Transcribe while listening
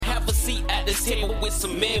at the table with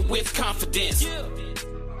some men with confidence.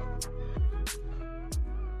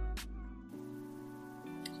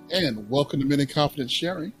 And welcome to Men in Confidence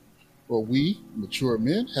Sharing, where we, mature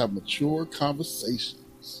men, have mature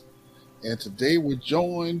conversations. And today we're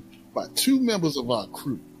joined by two members of our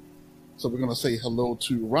crew. So we're going to say hello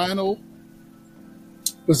to Rhino.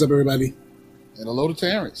 What's up, everybody? And hello to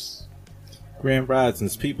Terrence. Grand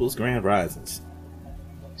Risings, peoples, Grand Risings.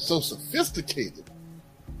 So sophisticated.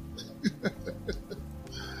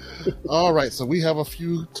 All right, so we have a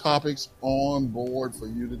few topics on board for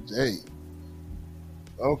you today.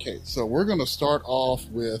 Okay, so we're going to start off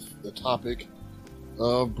with the topic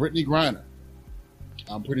of Brittney Griner.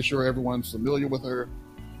 I'm pretty sure everyone's familiar with her,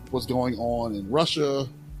 what's going on in Russia,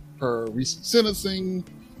 her recent sentencing,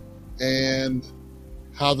 and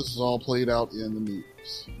how this is all played out in the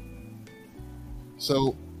news.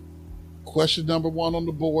 So, question number one on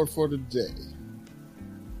the board for today.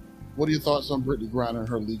 What are your thoughts on Brittney Griner and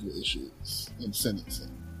her legal issues in sentencing?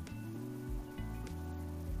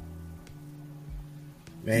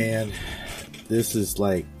 Man, this is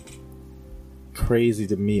like crazy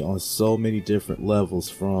to me on so many different levels,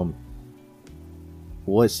 from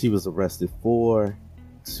what she was arrested for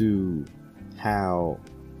to how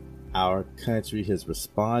our country has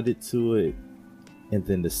responded to it, and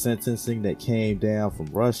then the sentencing that came down from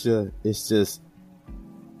Russia.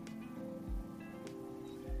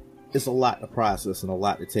 It's a lot to process and a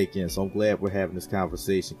lot to take in. So I'm glad we're having this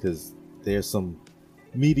conversation, because there's some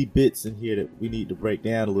meaty bits in here that we need to break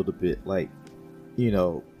down a little bit. Like,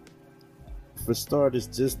 for starters,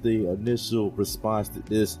 just the initial response to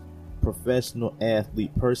this professional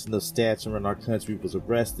athlete, person of stature in our country, was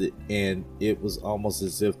arrested, and it was almost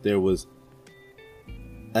as if there was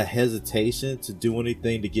a hesitation to do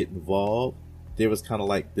anything to get involved. There was kind of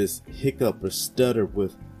like this hiccup or stutter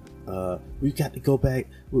with, we've got to go back,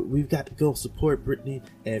 we've got to go support Brittney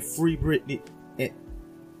and free Brittney. And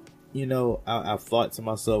I thought to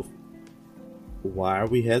myself, why are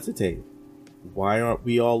we hesitating? Why aren't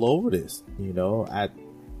we all over this? I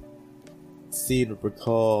seem to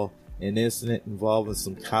recall an incident involving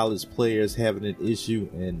some college players having an issue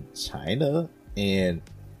in China, and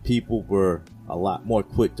people were a lot more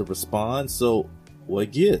quick to respond. So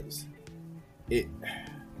what gives?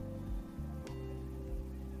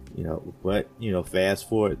 Fast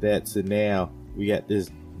forward that to now, we got this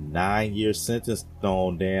 9-year sentence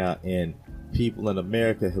thrown down, and people in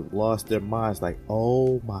America have lost their minds. Like,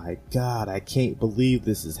 oh my God, I can't believe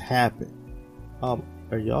this has happened.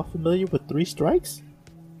 Are y'all familiar with 3 strikes?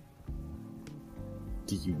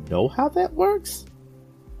 Do you know how that works?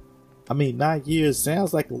 I mean, 9 years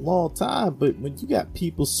sounds like a long time, but when you got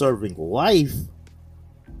people serving life,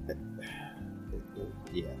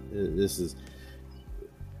 this is...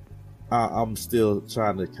 I'm still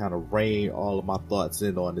trying to kind of rein all of my thoughts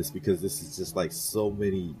in on this, because this is just like so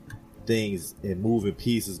many things and moving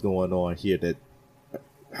pieces going on here that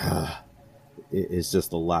it's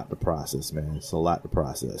just a lot to process, man. It's a lot to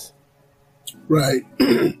process. Right.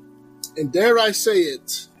 And dare I say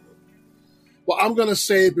it? Well, I'm going to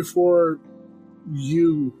say it before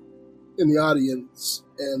you in the audience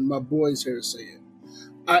and my boys here say it.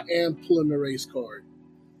 I am pulling the race card.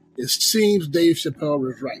 It seems Dave Chappelle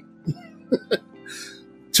was right.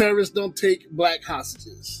 Terrorists don't take black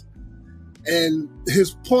hostages. And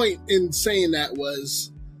his point in saying that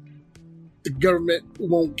was the government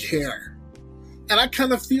won't care. And I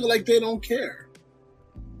kind of feel like they don't care.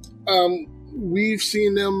 We've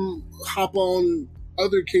seen them hop on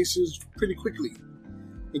other cases pretty quickly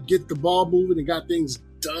and get the ball moving and got things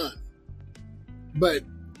done. But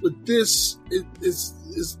with this, it's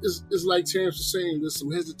like Terrence was saying, there's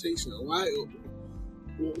some hesitation.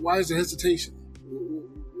 Why is there hesitation?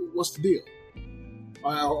 What's the deal?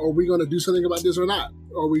 Are we going to do something about this or not?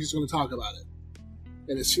 Or are we just going to talk about it?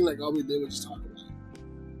 And it seemed like all we did was just talk about it.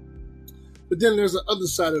 But then there's the other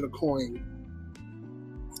side of the coin.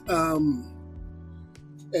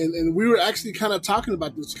 And we were actually kind of talking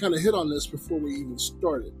about this, kind of hit on this before we even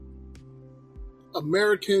started.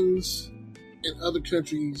 Americans in other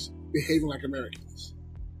countries behaving like Americans.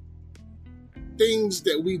 Things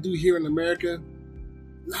that we do here in America,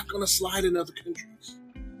 not going to slide in other countries.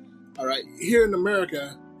 All right. Here in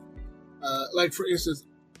America, like for instance,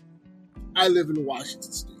 I live in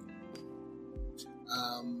Washington State.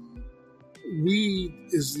 Weed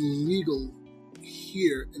is legal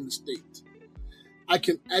here in the state. I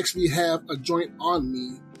can actually have a joint on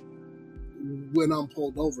me when I'm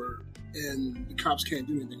pulled over, and the cops can't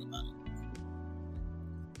do anything about it.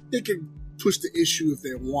 They can push the issue if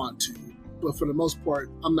they want to, but for the most part,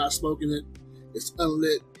 I'm not smoking it. It's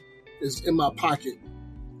unlit. It's in my pocket.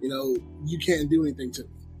 You can't do anything to me.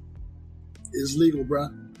 It's legal,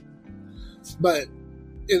 bruh. But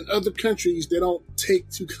in other countries, they don't take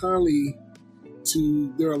too kindly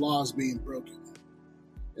to their laws being broken.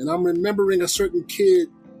 And I'm remembering a certain kid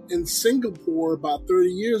in Singapore about 30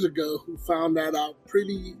 years ago who found that out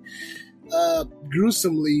pretty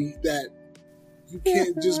gruesomely, that you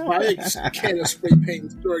can't just buy a can of spray paint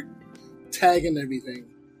and start tagging everything.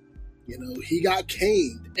 He got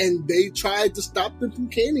caned, and they tried to stop them from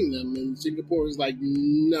caning them, and Singapore was like,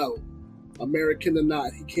 no, American or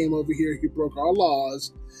not, he came over here, he broke our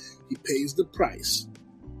laws, he pays the price.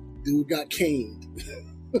 Dude got caned.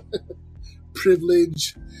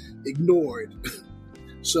 Privilege ignored.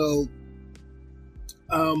 So,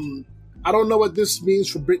 I don't know what this means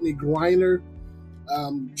for Brittany Griner.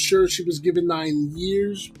 Sure, she was given 9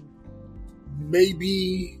 years.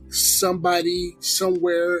 Maybe somebody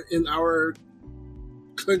somewhere in our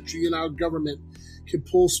country, in our government, can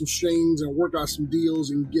pull some strings and work out some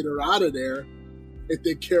deals and get her out of there if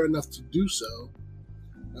they care enough to do so.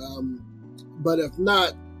 But if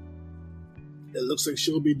not, it looks like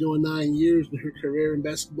she'll be doing 9 years and her career in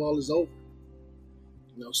basketball is over.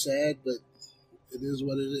 Sad, but it is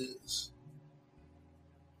what it is.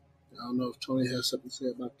 I don't know if Tony has something to say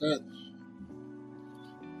about that.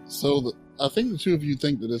 So I think the two of you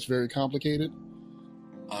think that it's very complicated.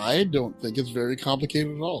 I don't think it's very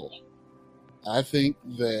complicated at all. I think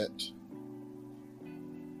that...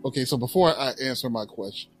 Okay, so before I answer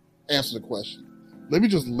the question, let me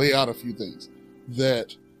just lay out a few things.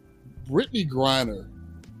 That Brittany Griner,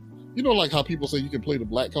 like how people say you can play the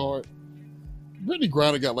black card? Brittany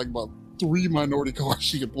Griner got like about 3 minority cards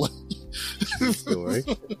she could play. True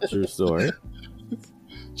story.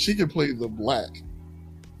 She can play the black,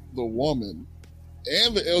 the woman,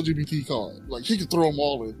 and the LGBT card. Like, she could throw them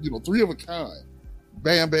all in, 3 of a kind.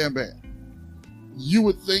 Bam, bam, bam. You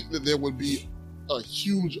would think that there would be a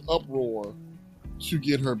huge uproar to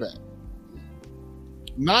get her back.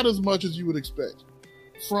 Not as much as you would expect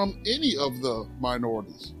from any of the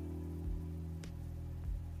minorities.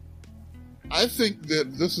 I think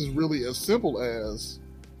that this is really as simple as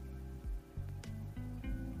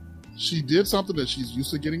she did something that she's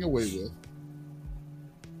used to getting away with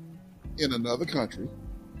in another country,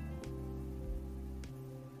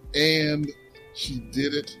 and she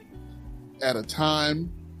did it at a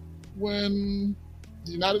time when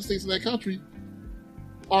the United States and that country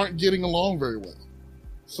aren't getting along very well.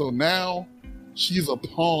 So now she's a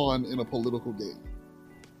pawn in a political game.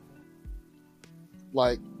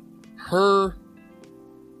 Like, her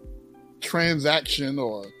transaction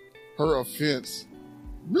or her offense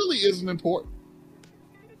really isn't important.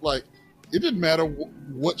 Like, it didn't matter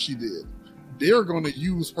what she did. They're going to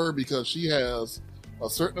use her because she has a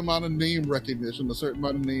certain amount of name recognition, a certain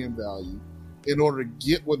amount of name value, in order to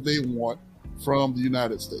get what they want from the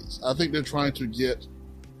United States. I think they're trying to get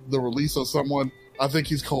the release of someone, I think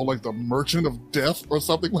he's called like the Merchant of Death or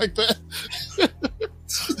something like that.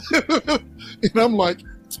 And I'm like,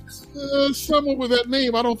 someone with that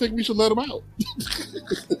name, I don't think we should let him out.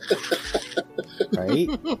 Right?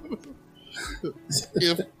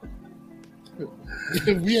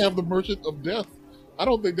 If we have the Merchant of Death, I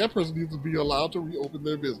don't think that person needs to be allowed to reopen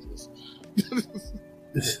their business.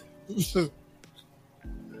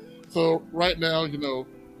 So right now,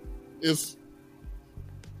 it's,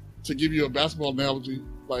 to give you a basketball analogy,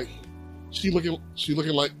 like she looking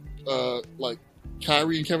like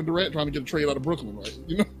Kyrie and Kevin Durant trying to get a trade out of Brooklyn, right?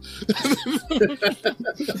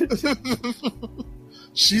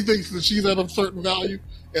 She thinks that she's at a certain value,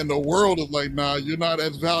 and the world is like, nah, you're not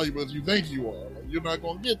as valuable as you think you are. Like, you're not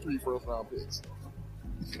going to get 3 first-round picks.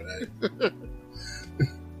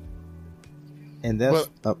 And that's...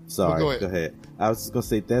 sorry, go ahead. I was just going to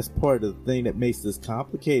say, that's part of the thing that makes this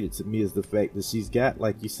complicated to me, is the fact that she's got,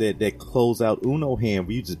 like you said, that close-out Uno hand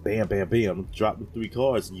where you just bam, bam, bam, drop the 3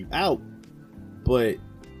 cards and you out. But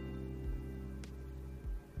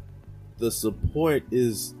the support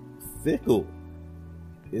is fickle.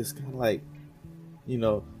 It's kind of like,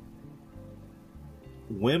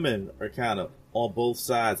 women are kind of on both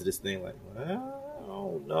sides of this thing, like, well, I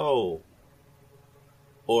don't know.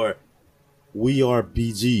 Or, we are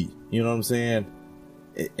BG, you know what I'm saying?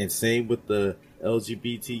 And same with the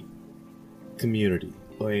LGBT community.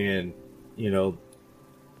 And,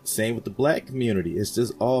 same with the black community. It's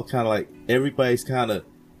just all kind of like, everybody's kind of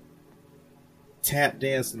tap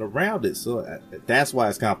dancing around it. So that's why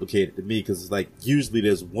it's complicated to me, because it's like, usually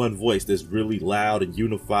there's one voice that's really loud and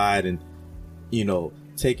unified and,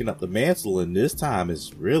 taking up the mantle, and this time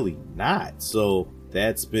it's really not. So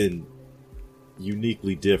that's been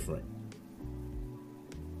uniquely different.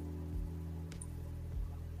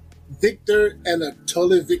 Viktor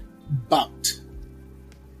Anatolyevich Bout.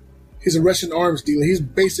 He's a Russian arms dealer. He's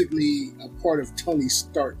basically a part of Tony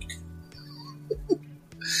Stark.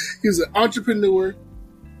 He was an entrepreneur,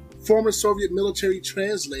 former Soviet military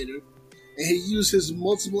translator, and he used his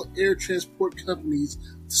multiple air transport companies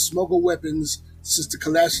to smuggle weapons since the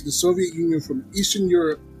collapse of the Soviet Union from Eastern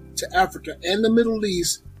Europe to Africa and the Middle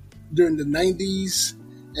East during the 90s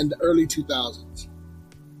and the early 2000s.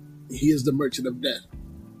 He is the Merchant of Death.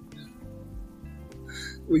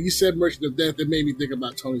 When you said Merchant of Death, it made me think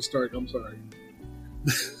about Tony Stark. I'm sorry.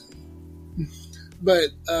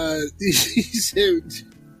 But he said,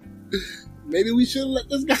 maybe we should let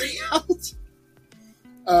this guy out.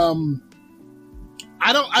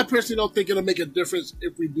 I personally don't think it'll make a difference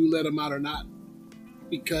if we do let him out or not,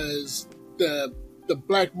 because the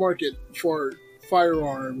black market for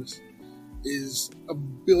firearms is a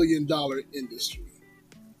 $1 billion industry.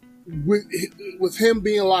 With him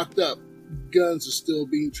being locked up, guns are still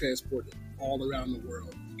being transported all around the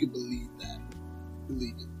world. You can believe that.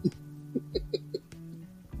 Believe it.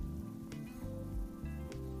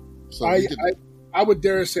 So I would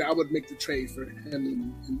dare say I would make the trade for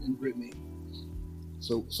him and Brittany.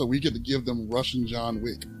 So we get to give them Russian John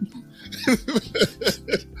Wick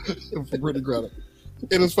for Brittany Griner.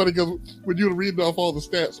 And it's funny because when you were reading off all the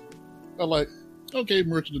stats, I'm like, okay,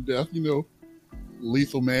 Merchant of Death,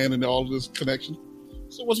 Lethal Man and all of this connection.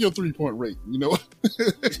 So what's your 3-point rate?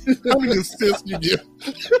 How many assists you give?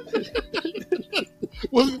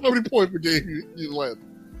 How many points per game you land?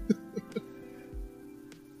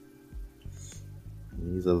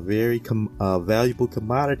 He's a very valuable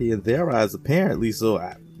commodity in their eyes, apparently. So,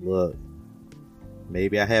 look,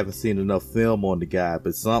 maybe I haven't seen enough film on the guy,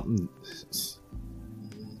 but something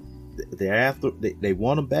they're after. They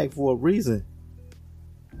want him back for a reason.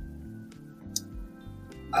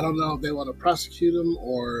 I don't know if they want to prosecute him,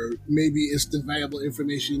 or maybe it's the valuable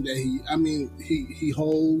information that he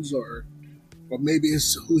holds, or maybe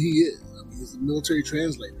it's who he is. I mean, he's a military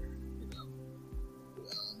translator,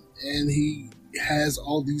 and he has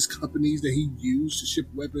all these companies that he used to ship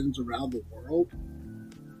weapons around the world.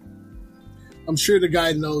 I'm sure the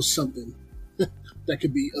guy knows something that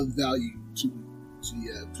could be of value to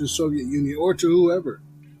the Soviet Union or to whoever,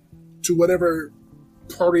 to whatever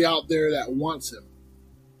party out there that wants him.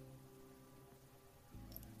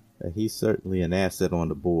 He's certainly an asset on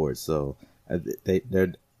the board, so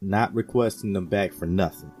they're not requesting them back for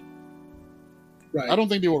nothing. Right. I don't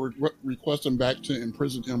think they will request him back to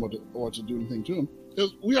imprison him or to do anything to him,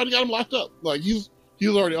 because we already got him locked up. Like he's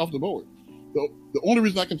already off the board. The only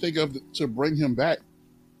reason I can think of to bring him back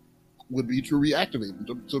would be to reactivate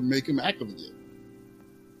him, to make him active again.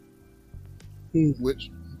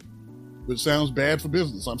 Which sounds bad for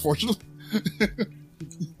business, unfortunately.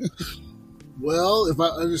 Well, if I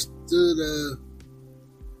understood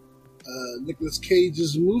Nicolas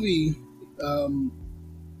Cage's movie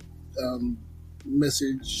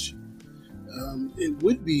message, it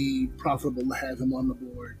would be profitable to have him on the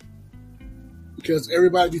board, because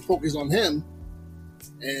everybody be focused on him,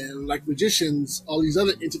 and like magicians, all these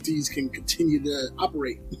other entities can continue to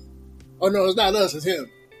operate. Oh no, it's not us, it's him.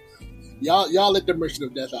 Y'all let the Merchant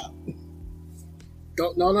of Death out.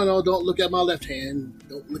 Don't look at my left hand.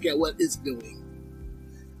 Don't look at what it's doing,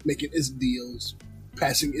 making its deals,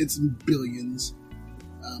 passing its billions.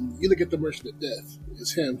 You look at the Merchant of Death.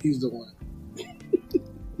 It's him. He's the one.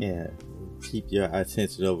 Yeah, keep your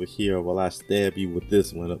attention over here while I stab you with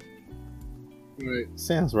this one. Right.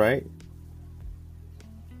 Sounds right.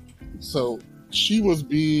 So she is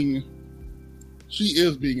being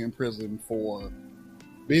imprisoned for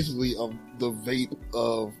basically the vape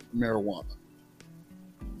of marijuana.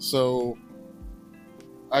 So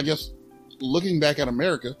I guess looking back at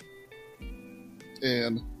America,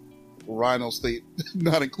 and Rhino State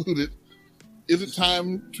not included, is it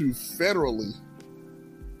time to federally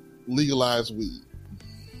legalize weed?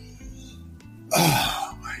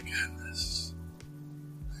 Oh my goodness.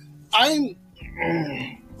 I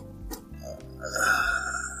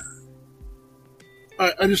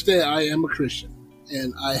understand I am a Christian,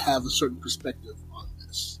 and I have a certain perspective on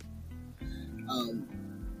this.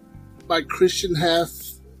 My Christian half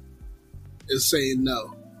is saying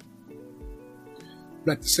no.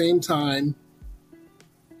 But at the same time,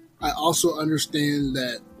 I also understand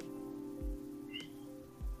that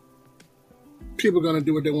people are going to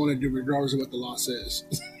do what they want to do regardless of what the law says.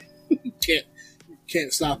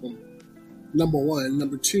 Can't stop them. Number one.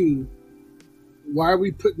 Number two, why are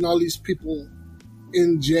we putting all these people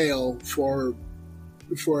in jail for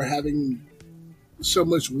having so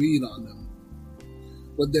much weed on them?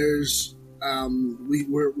 But there's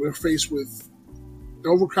we're faced with the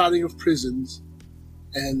overcrowding of prisons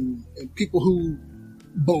and people who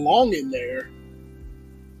belong in there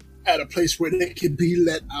at a place where they can be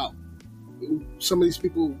let out. Some of these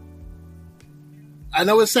people, I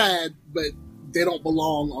know it's sad, but they don't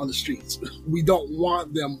belong on the streets. We don't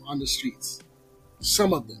want them on the streets.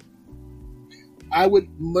 Some of them. I would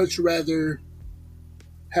much rather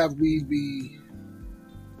have weed be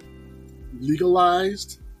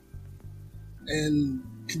legalized and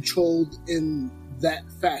controlled in that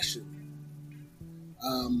fashion.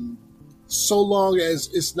 So long as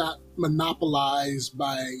it's not monopolized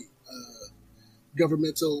by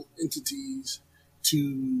governmental entities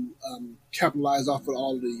to capitalize off of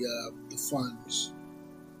all the funds.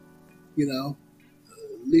 You know,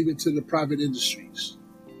 leave it to the private industries.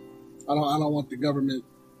 I don't want the government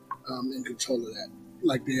in control of that,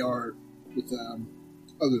 like they are with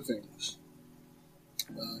other things.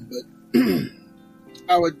 But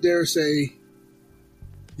I would dare say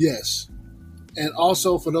yes. And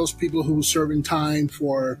also for those people who were serving time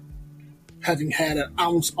for having had an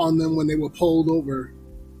ounce on them when they were pulled over,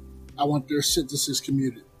 I want their sentences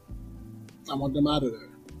commuted. I want them out of there.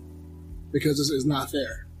 Because this is not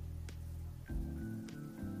fair.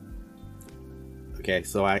 Okay,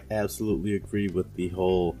 so I absolutely agree with the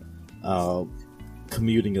whole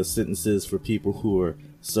commuting of sentences for people who are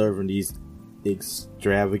serving these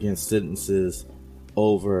extravagant sentences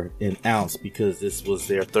over an ounce because this was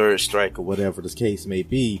their third strike or whatever the case may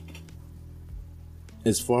be.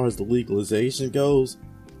 As far as the legalization goes,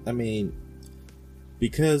 I mean,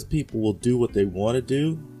 because people will do what they want to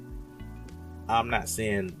do, I'm not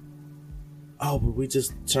saying, oh, but we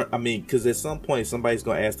just turn, I mean, because at some point somebody's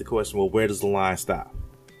going to ask the question, well, where does the line stop?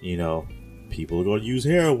 You know, people are going to use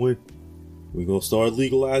heroin. We're going to start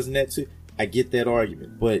legalizing that too. I get that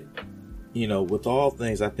argument, but you know, with all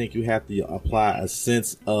things, I think you have to apply a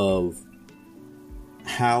sense of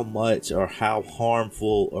how much or how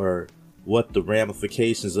harmful or what the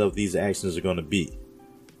ramifications of these actions are going to be.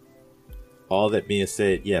 All that being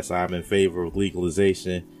said, yes, I'm in favor of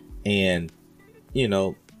legalization, and you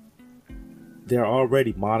know, they're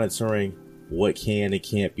already monitoring what can and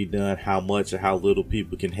can't be done, how much or how little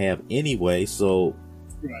people can have anyway, so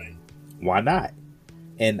right. Why not?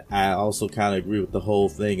 And I also kind of agree with the whole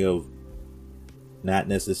thing of not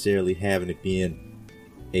necessarily having it being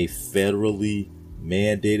a federally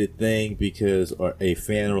mandated thing because, or a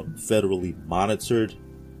federally monitored,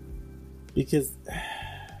 because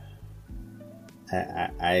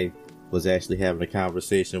I was actually having a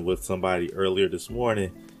conversation with somebody earlier this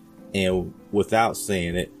morning, and without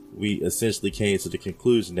saying it, we essentially came to the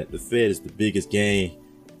conclusion that the Fed is the biggest gang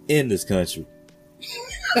in this country.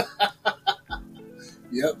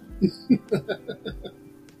 Yep.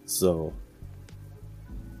 So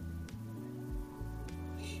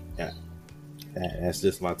yeah, that's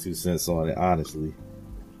just my 2 cents on it, honestly.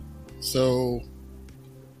 So,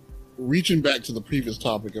 reaching back to the previous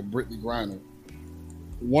topic of Brittany Griner,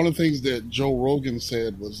 one of the things that Joe Rogan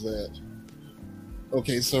said was that,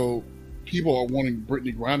 okay, so people are wanting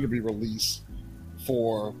Brittany Griner to be released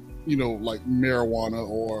for, you know, like marijuana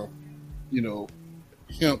or, you know,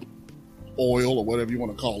 hemp oil or whatever you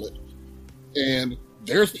want to call it. And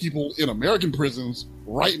there's people in American prisons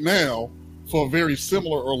right now for very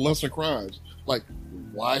similar or lesser crimes. Like,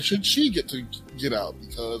 why should she get to get out?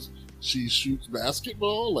 Because she shoots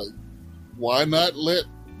basketball? Like, why not let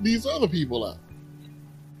these other people out?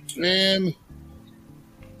 And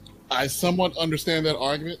I somewhat understand that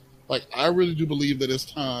argument. Like, I really do believe that it's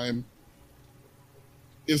time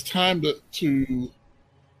to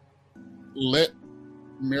let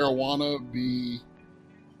marijuana be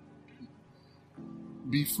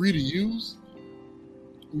free to use,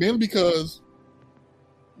 mainly because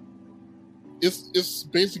it's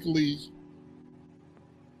basically,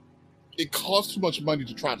 it costs too much money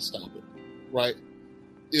to try to stop it, right?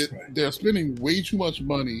 They're spending way too much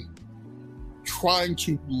money trying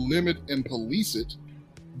to limit and police it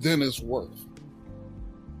than it's worth.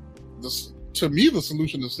 To me, the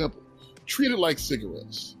solution is simple. Treat it like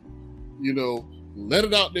cigarettes. You know, let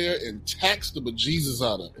it out there and tax the bejesus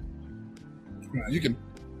out of it. Right. You can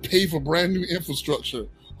pay for brand new infrastructure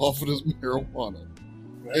off of this marijuana.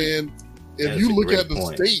 Right. And if you look at the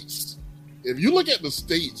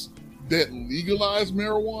states that legalize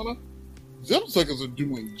marijuana, them suckers are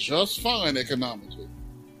doing just fine economically.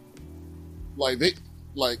 Like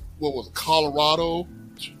what was it, Colorado,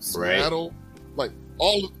 Seattle, like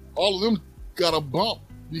all of them got a bump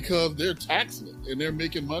because they're taxing it and they're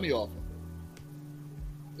making money off of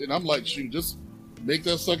it. And I'm like, shoot, just make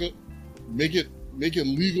that sucker, make it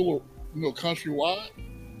legal, or, you know, countrywide,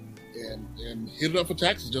 and hit it up for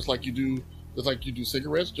taxes just like you do Just like you do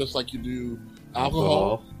cigarettes, just like you do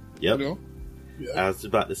alcohol. Yep. You know? I was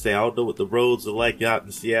about to say, I don't know what the roads are like out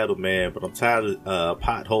in Seattle, man, but I'm tired of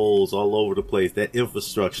potholes all over the place. That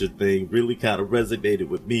infrastructure thing really kind of resonated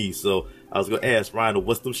with me. So I was going to ask Rhino,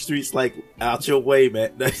 what's them streets like out your way,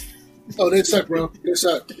 man? Oh, they suck, bro. They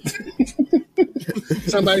suck.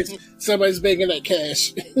 Somebody's making that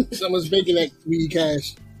cash. Someone's making that weed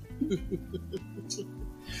cash.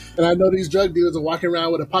 And I know these drug dealers are walking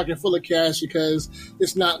around with a pocket full of cash because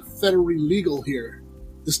it's not federally legal here.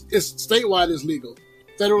 It's statewide is legal.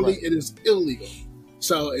 Federally, Right. it is illegal.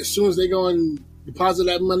 So as soon as they go and deposit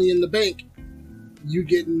that money in the bank, you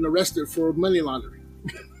getting arrested for money laundering.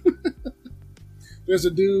 There's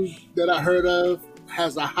a dude that I heard of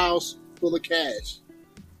has a house full of cash.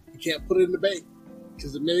 You can't put it in the bank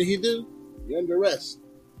because the minute he do, you're under arrest.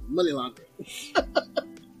 Money laundering.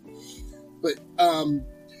 But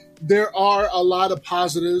there are a lot of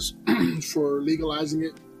positives for legalizing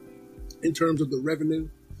it in terms of the revenue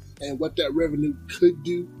and what that revenue could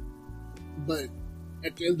do. But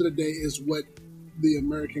at the end of the day is what the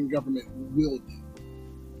American government will do.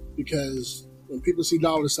 Because when people see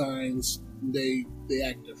dollar signs, they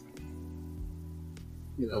act different.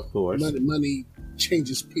 You know, Of course. money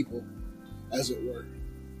changes people, as it were.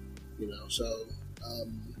 You know, so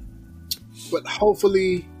but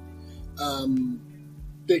hopefully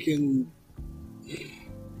they can,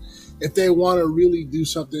 if they want to really do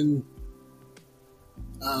something,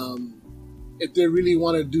 if they really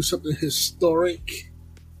want to do something historic,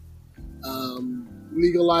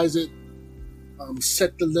 legalize it,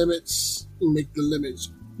 set the limits, make the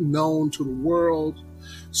limits known to the world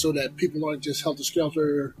so that people aren't just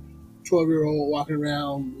helter-skelter 12-year-old walking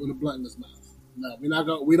around with a blunt in his mouth. No,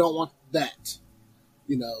 we don't want that.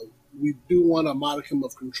 You know, we do want a modicum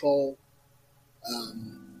of control.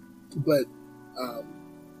 But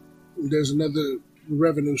there's another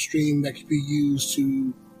revenue stream that can be used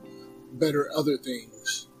to better other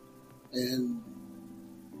things, and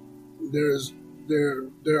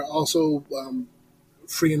they're also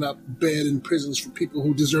freeing up bed in prisons for people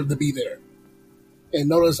who deserve to be there. And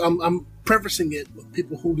notice I'm prefacing it with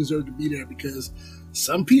people who deserve to be there because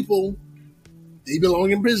some people, they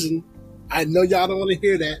belong in prison. I know y'all don't want to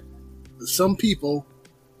hear that, but some people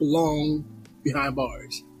belong behind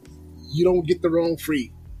bars. You don't get the roam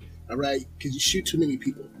free, all right? Because you shoot too many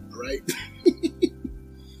people, all right?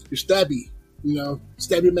 You're stabby, you know,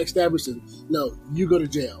 Stabby McStabberson. No, you go to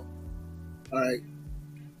jail, all right?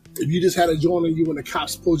 If you just had a joint on you when the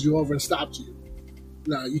cops pulled you over and stopped you,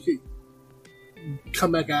 no, you could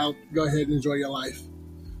come back out, go ahead and enjoy your life.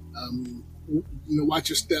 You know, watch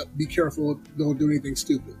your step, be careful, don't do anything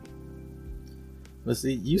stupid. Let's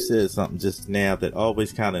see, you said something just now that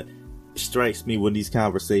always kind of strikes me when these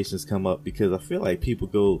conversations come up, because I feel like people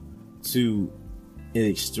go to an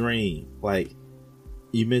extreme. Like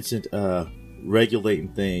you mentioned regulating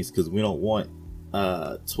things because we don't want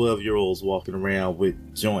 12-year-olds walking around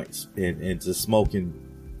with joints and just smoking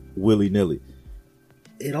willy-nilly.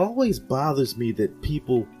 It always bothers me that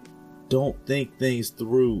people don't think things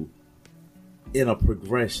through in a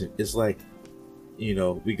progression. It's like, you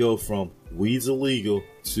know, we go from weed's illegal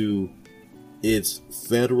to it's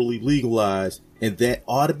federally legalized, and that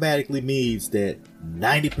automatically means that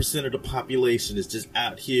 90% of the population is just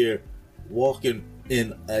out here walking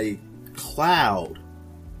in a cloud,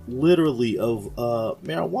 literally, of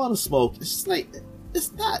marijuana smoke. It's just like,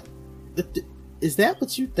 it's not. Is that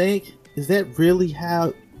what you think? Is that really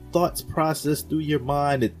how thoughts process through your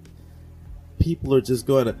mind, that people are just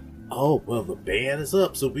going to, oh, well, the ban is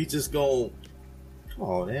up, so we just go, come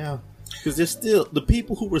on now. Because there's still, the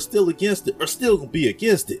people who were still against it are still going to be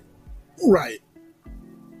against it. Right.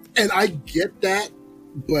 And I get that,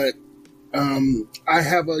 but I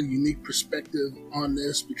have a unique perspective on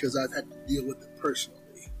this because I've had to deal with it personally.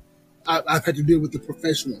 I've had to deal with it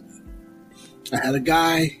professionally. I had a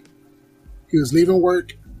guy, he was leaving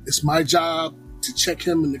work. It's my job to check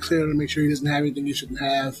him and to clear him to make sure he doesn't have anything he shouldn't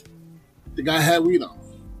have. The guy had weed on.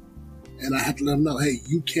 And I had to let him know, hey,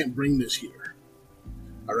 you can't bring this here.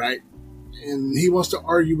 All right? And he wants to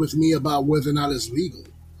argue with me about whether or not it's legal.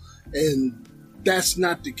 And that's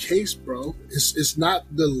not the case, bro. It's not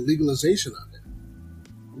the legalization of it.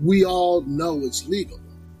 We all know it's legal.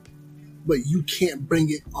 But you can't bring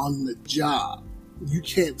it on the job. You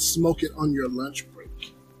can't smoke it on your lunch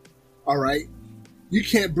break. All right? You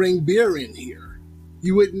can't bring beer in here.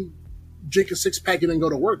 You wouldn't drink a 6-pack and then go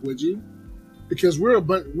to work, would you? Because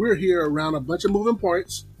we're here around a bunch of moving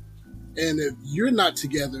parts, and if you're not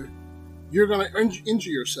together, you're going to injure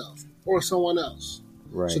yourself or someone else.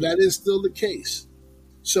 Right. So that is still the case.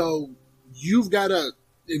 So you've got to,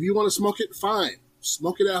 If you want to smoke it, fine.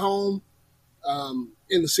 Smoke it at home,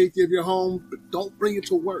 in the safety of your home, but don't bring it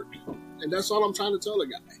to work. And that's all I'm trying to tell the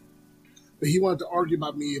guy. But he wanted to argue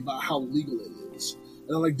about me about how legal it is.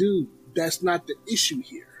 And I'm like, dude, that's not the issue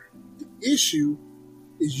here. The issue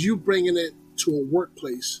is you bringing it to a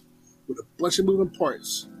workplace with a bunch of moving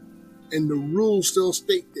parts, and the rules still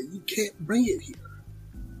state that you can't bring it here.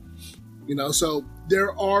 You know, so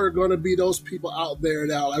there are going to be those people out there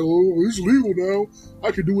that are like, oh, it's legal now.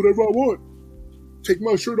 I can do whatever I want. Take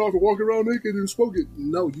my shirt off and walk around naked and smoke it.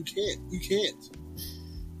 No, you can't. You can't.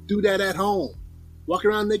 Do that at home. Walk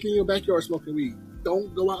around naked in your backyard smoking weed.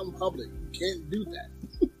 Don't go out in public. You can't do that.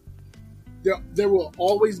 There will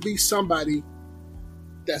always be somebody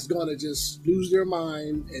that's going to just lose their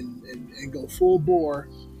mind and go full bore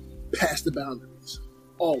past the boundaries.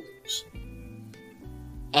 Always.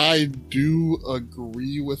 I do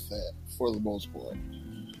agree with that for the most part.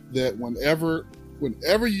 That whenever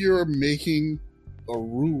you're making a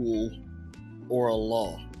rule or a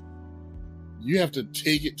law, you have to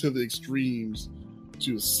take it to the extremes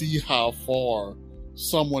to see how far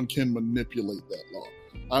someone can manipulate that law.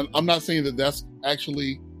 I'm not saying that that's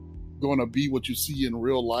actually going to be what you see in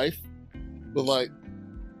real life, but like,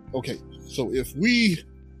 okay, so if we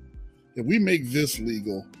make this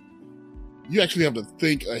legal, you actually have to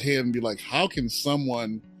think ahead and be like, how can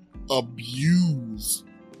someone abuse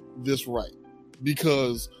this right?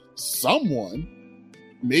 Because someone,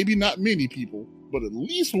 maybe not many people, but at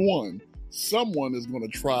least someone is going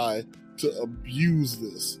to try to abuse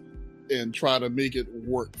this and try to make it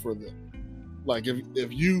work for them. Like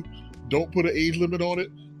if you don't put an age limit on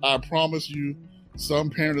it, I promise you some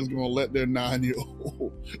parent is going to let their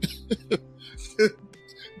 9-year-old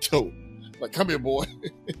tote. Like, come here, boy.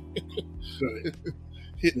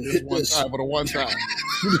 Hit this one time, but a one time.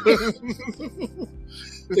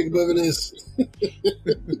 Take a bit of this.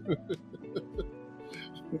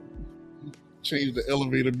 Change the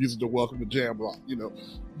elevator music to Welcome to Jamrock. You know,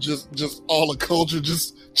 just all the culture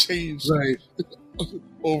just changed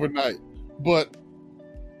overnight. But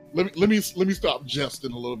let me stop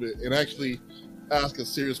jesting a little bit and actually ask a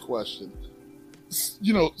serious question.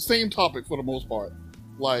 You know, same topic for the most part.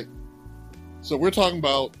 Like, so we're talking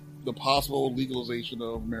about the possible legalization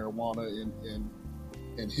of marijuana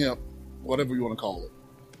and hemp, whatever you want to call it.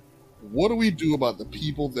 What do we do about the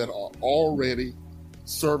people that are already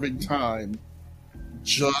serving time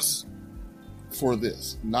just for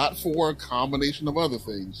this? Not for a combination of other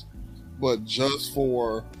things, but just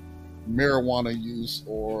for marijuana use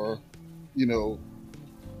or, you know,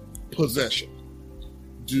 possession.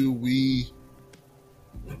 Do we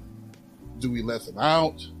let them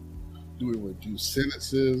out? Do we reduce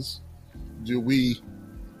sentences? Do we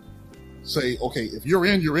say, okay, if you're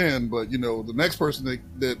in, you're in, but, you know, the next person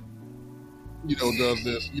that you know, does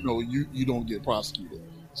this, you know, you don't get prosecuted.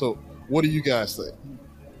 So what do you guys think?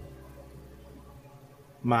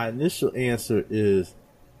 My initial answer is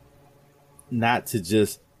not to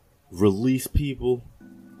just release people.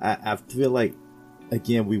 I feel like,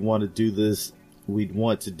 again, we want to do this. We'd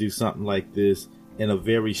want to do something like this in a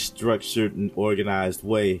very structured and organized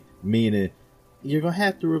way, meaning you're going to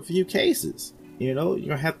have to review cases. You know, you're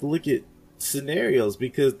going to have to look at scenarios,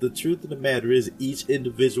 because the truth of the matter is each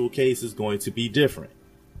individual case is going to be different,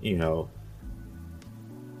 you know.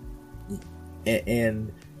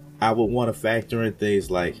 And I would want to factor in things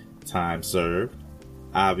like time served,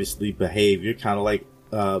 obviously behavior, kind of like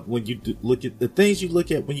when you look at the things you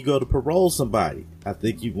look at when you go to parole somebody. I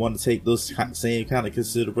think you want to take those same kind of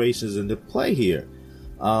considerations into play here.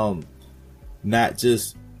 Not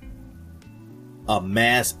just a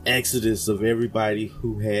mass exodus of everybody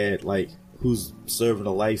who had, like, who's serving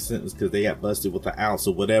a life sentence because they got busted with an ounce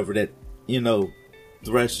or whatever that, you know,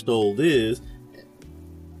 threshold is.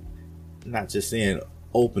 Not just saying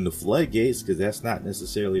open the floodgates, because that's not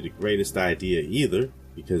necessarily the greatest idea either,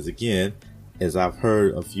 because again, as I've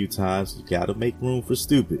heard a few times, you gotta make room for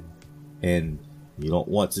stupid, and you don't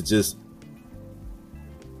want to just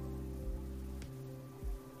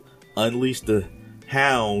unleash the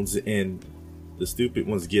hounds and the stupid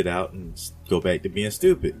ones get out and go back to being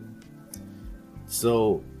stupid.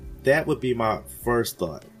 So that would be my first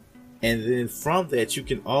thought. And then from that, you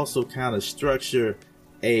can also kind of structure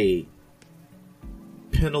a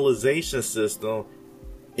penalization system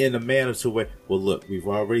in a manner to where, well, look, we've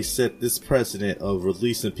already set this precedent of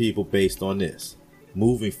releasing people based on this.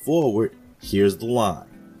 Moving forward, here's the line.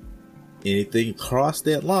 Anything across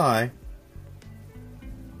that line,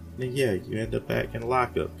 then yeah, you end up back in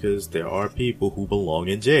lockup, because there are people who belong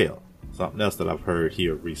in jail. Something else that I've heard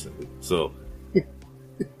here recently. So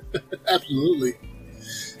Absolutely.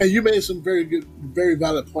 And you made some very good, very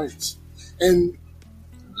valid points. And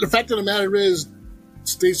the fact of the matter is,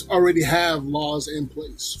 states already have laws in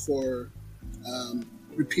place for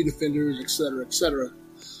repeat offenders, et cetera, et cetera.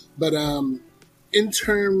 But in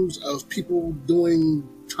terms of people doing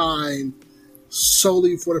time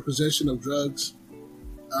solely for the possession of drugs,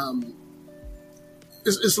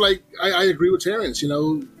 it's like I agree with Terrence.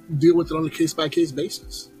 Deal with it on a case-by-case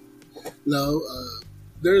basis.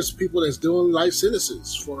 There's people that's doing life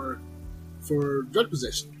sentences for drug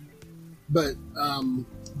possession, but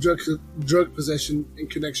drug possession in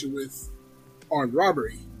connection with armed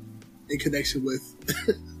robbery, in connection with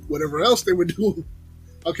whatever else they were doing.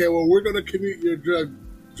 Okay, well, we're going to commute your drug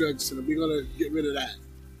center. We're going to get rid of that.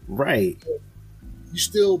 Right. You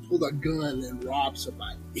still pull a gun and rob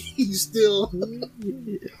somebody. You still...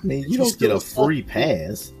 I mean, you don't get a free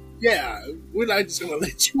pass. Yeah, we're not just going to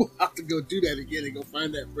let you out to go do that again and go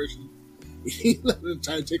find that person. Let them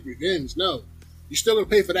try to take revenge. No, you're still going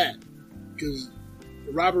to pay for that because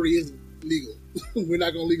robbery isn't legal. We're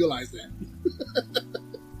not going to legalize that.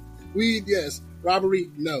 Weed, yes.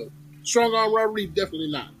 Robbery, no. Strong arm robbery,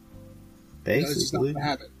 definitely not. Basically, it's just not going to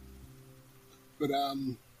happen. But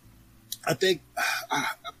I think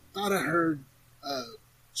I thought I heard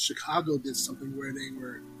Chicago did something where they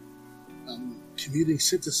were commuting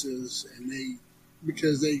sentences, and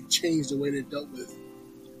because they changed the way they dealt with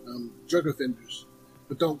drug offenders.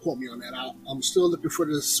 But don't quote me on that. I'm still looking for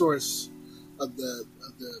the source of the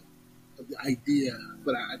idea.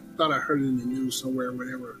 But I thought I heard it in the news somewhere where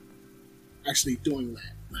they were actually doing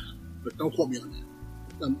that. But don't quote me on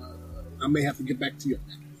that. I may have to get back to you on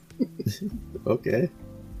that. Okay.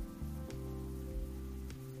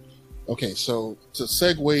 Okay, so to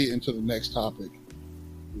segue into the next topic,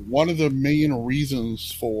 one of the main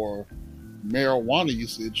reasons for marijuana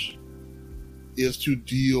usage is to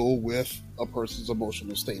deal with a person's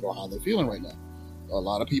emotional state or how they're feeling right now. A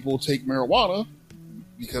lot of people take marijuana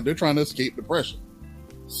because they're trying to escape depression.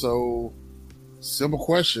 So, simple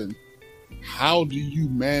question, how do you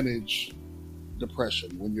manage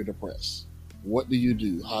depression when you're depressed? What do you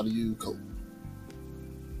do? How do you cope?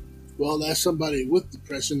 Well, as somebody with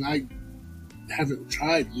depression, I haven't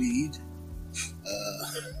tried weed.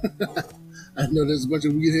 I know there's a bunch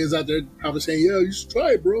of weed heads out there probably saying, "Yeah, you should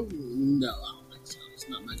try it, bro." No, I don't think so. It's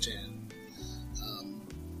not my jam.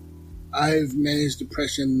 I've managed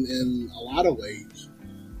depression in a lot of ways.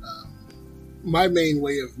 My main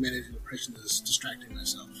way of managing depression is distracting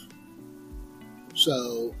myself.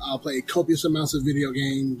 So I'll play copious amounts of video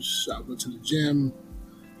games. I'll go to the gym.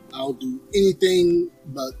 I'll do anything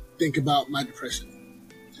but think about my depression.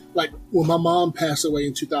 Like when my mom passed away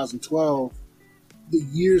in 2012, the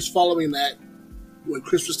years following that, when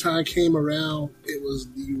Christmas time came around, it was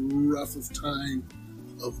the roughest time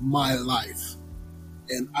of my life.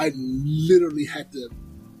 And I literally had to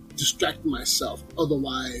distract myself.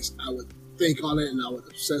 Otherwise, I would think on it and I would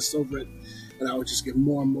obsess over it. And I would just get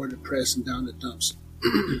more and more depressed and down the dumps.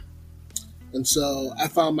 And so I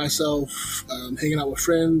found myself hanging out with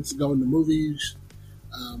friends, going to movies,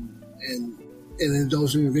 and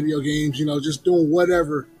indulging in video games, just doing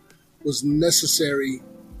whatever was necessary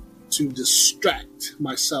to distract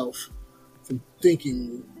myself from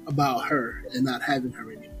thinking about her and not having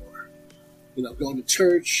her anymore. Going to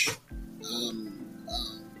church,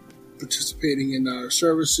 participating in our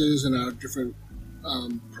services and our different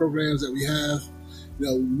programs that we have,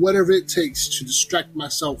 whatever it takes to distract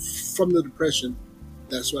myself from the depression,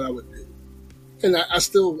 that's what I would do. And I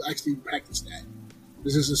still actually practice that.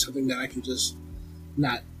 This isn't something that I can just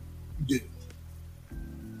not do.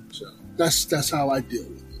 So that's how I deal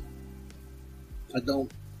with it. I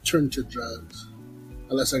don't turn to drugs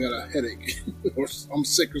unless I got a headache or I'm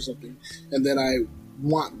sick or something, and then I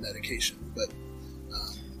want medication. But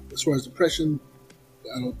as far as depression,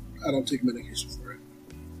 I don't take medication for it.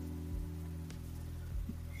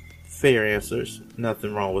 Fair answers.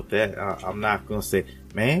 Nothing wrong with that. I'm not gonna say,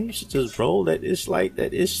 man, you should just roll that ish like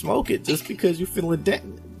that ish, smoke it just because you're feeling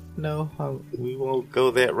down. No, we won't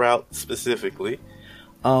go that route specifically.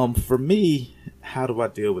 For me, how do I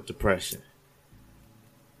deal with depression?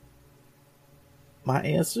 My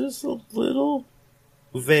answer is a little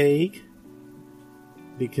vague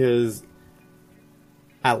because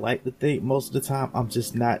I like to think most of the time I'm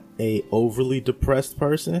just not a overly depressed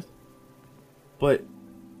person. But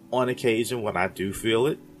on occasion when I do feel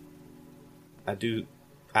it,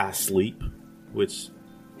 I sleep, which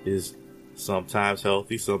is sometimes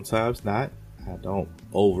healthy, sometimes not. I don't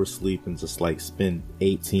oversleep and just spend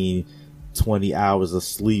 18, 20 hours of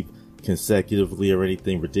sleep consecutively or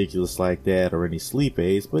anything ridiculous like that or any sleep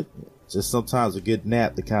aids, but just sometimes a good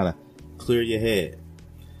nap to kind of clear your head.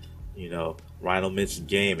 Rhino mentioned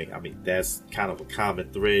gaming. I mean, that's kind of a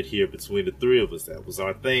common thread here between the three of us. That was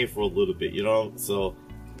our thing for a little bit, So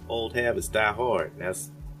old habits die hard.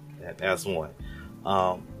 That's one.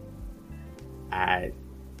 I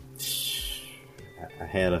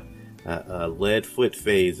had a lead foot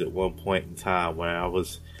phase at one point in time where I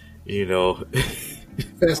was,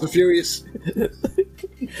 Fast and Furious.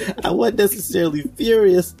 I wasn't necessarily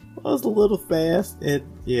furious. I was a little fast, and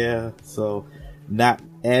so not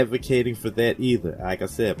advocating for that either. Like I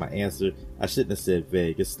said, my answer, I shouldn't have said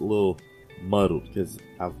vague. It's a little muddled because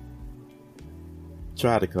I've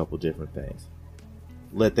tried a couple different things.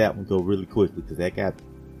 Let that one go really quickly because that got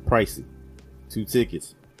pricey. 2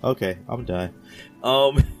 tickets. Okay, I'm done.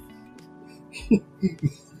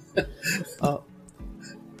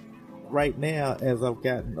 Right now, as I've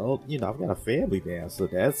gotten old, I've got a family now, so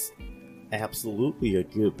that's absolutely a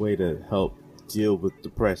good way to help deal with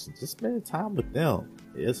depression. Just spending time with them.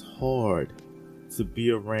 It's hard to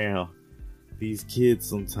be around these kids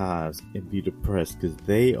sometimes and be depressed because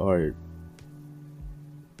they are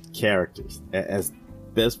characters. As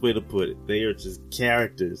best way to put it, they are just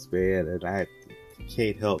characters, man, and I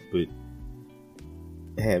can't help but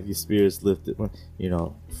have your spirits lifted.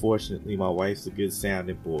 Fortunately, my wife's a good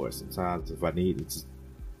sounding board. Sometimes if I need to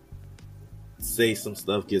say some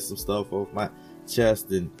stuff, get some stuff off my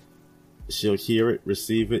chest, and she'll hear it,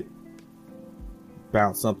 receive it,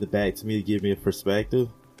 bounce something back to me to give me a perspective.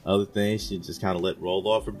 Other things she just kind of let roll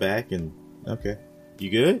off her back and, okay,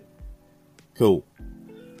 you good? Cool.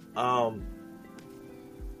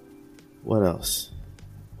 What else?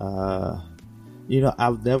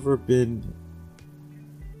 I've never been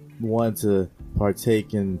one to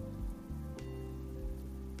partake in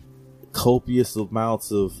copious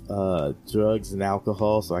amounts of drugs and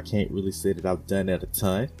alcohol, so I can't really say that I've done that a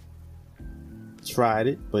ton. Tried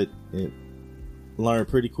it, but learned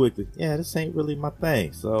pretty quickly. Yeah, this ain't really my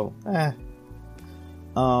thing. So,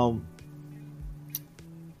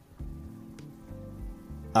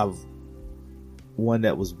 I've one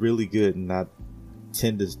that was really good, and I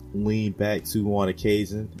tend to lean back to on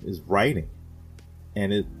occasion is writing,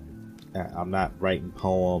 and I'm not writing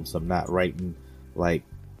poems. I'm not writing like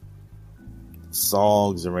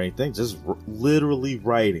songs or anything. Just literally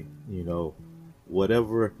writing.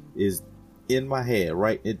 Whatever is in my head,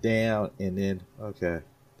 writing it down, and then okay,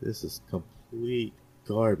 this is complete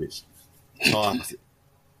garbage. Toss it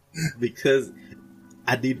because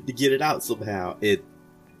I needed to get it out somehow.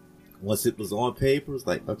 Once it was on paper, it's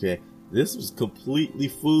like, okay, this was completely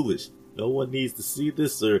foolish. No one needs to see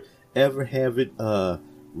this or ever have it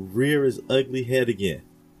rear his ugly head again.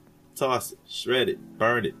 Toss it, shred it,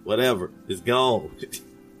 burn it, whatever. It's gone.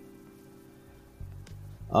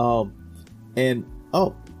 How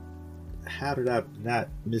did I not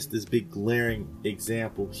miss this big glaring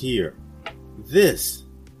example here? This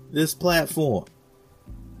platform.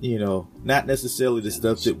 Not necessarily the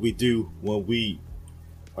stuff that we do when we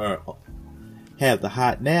have the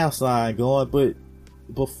hot now sign going, but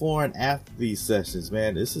before and after these sessions,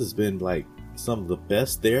 man, this has been like some of the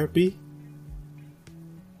best therapy.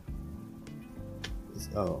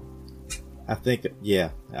 I think,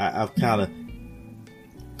 I've kind of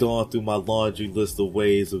gone through my laundry list of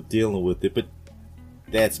ways of dealing with it, but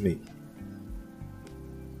that's me.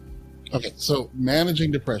 Okay, so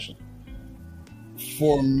managing depression.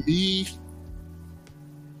 For me,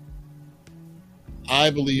 I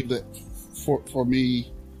believe that for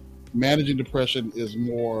me, managing depression is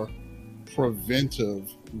more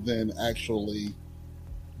preventive than actually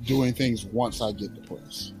doing things once I get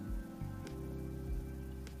depressed.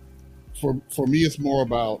 For me, it's more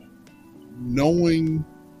about knowing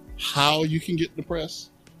how you can get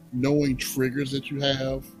depressed, knowing triggers that you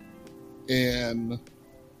have, and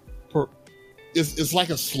it's like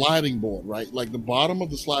a sliding board, right? Like the bottom of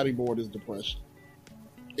the sliding board is depression.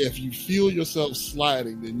 If you feel yourself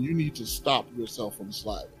sliding, then you need to stop yourself from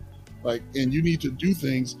sliding. And you need to do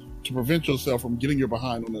things to prevent yourself from getting your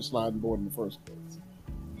behind on that sliding board in the first place.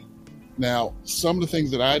 Now, some of the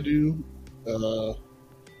things that I do,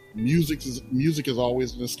 music is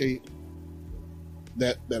always an escape.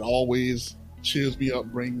 That always cheers me up,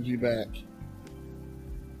 brings me back.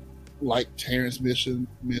 Like Terrence mentioned,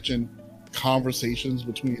 conversations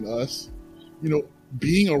between us.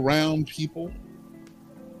 Being around people,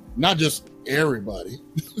 not just everybody,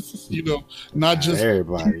 not just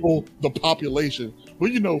everybody. People, the population,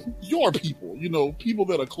 but your people, people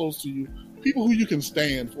that are close to you, people who you can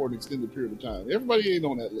stand for an extended period of time. Everybody ain't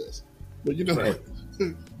on that list, but right.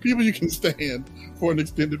 People you can stand for an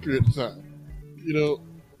extended period of time,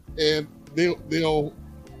 and they'll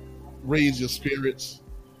raise your spirits.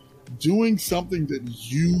 doing something that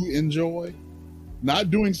you enjoy, not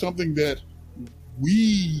doing something that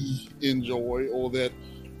we enjoy or that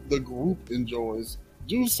the group enjoys.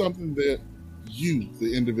 Do something that you,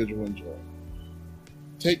 the individual, enjoy.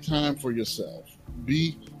 Take time for yourself.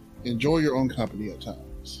 Enjoy your own company at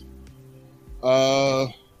times.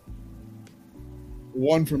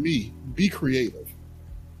 One for me, be creative.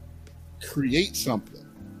 Create something.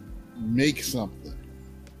 Make something.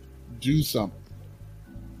 Do something.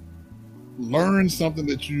 Learn something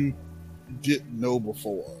that you didn't know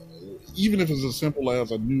before. Even if it's as simple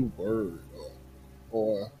as a new word,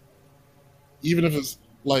 or even if it's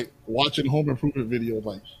like watching home improvement videos.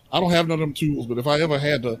 Like, I don't have none of them tools, but if I ever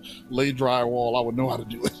had to lay drywall, I would know how to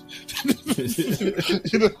do it.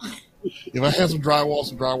 You know, if I had some drywall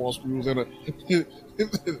screws, and a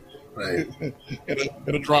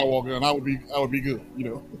drywall gun, I would be good. You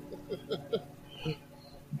know,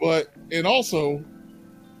 and also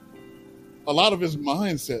a lot of his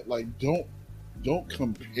mindset, like don't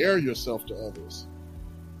compare yourself to others.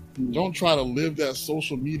 Don't try to live that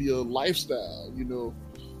social media lifestyle, you know,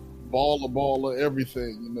 baller,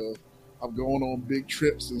 everything, you know. I'm going on big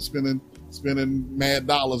trips and spending mad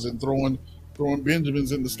dollars and throwing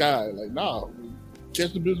Benjamins in the sky. Like, nah,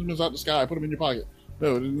 catch the Benjamins out the sky, put them in your pocket.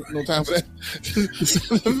 No, there's no time for that.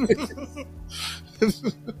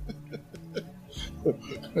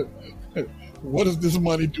 What is this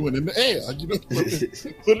money doing in the air? You know,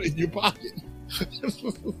 put it in your pocket.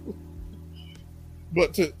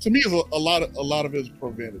 But to me, it's a lot of it is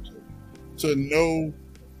preventative. To know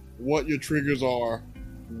what your triggers are,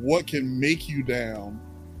 what can make you down,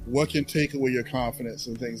 what can take away your confidence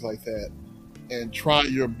and things like that, and try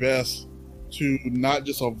your best to not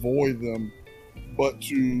just avoid them, but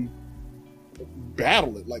to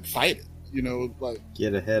battle it, like fight it. You know, like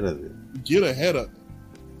get ahead of it. Get ahead of it.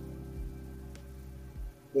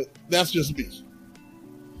 But that's just me.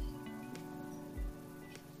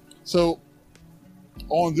 So,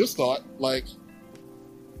 on this thought, like,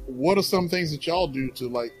 what are some things that y'all do to,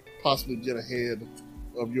 like, possibly get ahead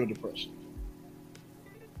of your depression?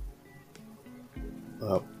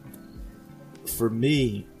 For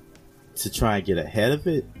me, to try and get ahead of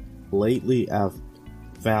it, lately I've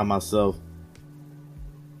found myself,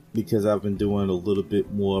 because I've been doing a little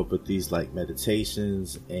bit more with these, like,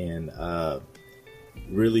 meditations and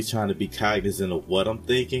really trying to be cognizant of what I'm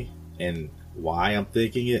thinking and why I'm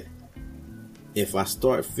thinking it. If I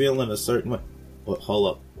start feeling a certain way, hold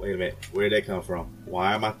up, wait a minute, where'd that come from?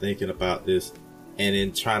 Why am I thinking about this? And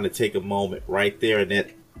then trying to take a moment right there in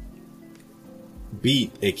that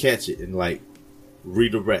beat and catch it and, like,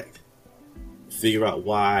 redirect. Figure out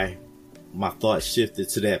why my thoughts shifted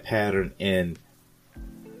to that pattern and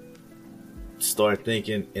start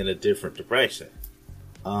thinking in a different direction.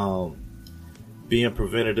 Being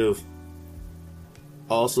preventative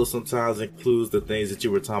also sometimes includes the things that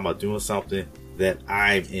you were talking about, doing something that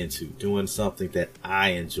I'm into, doing something that I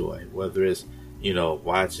enjoy, whether it's, you know,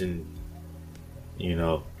 watching, you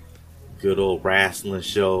know, good old wrestling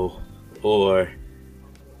show, or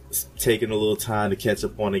taking a little time to catch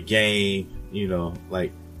up on a game, you know,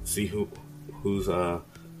 like see who's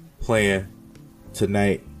playing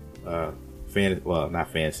tonight, not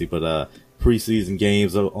fantasy, but preseason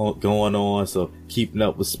games are going on, so keeping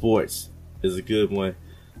up with sports is a good one.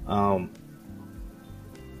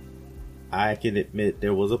 I can admit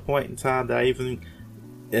there was a point in time that I even,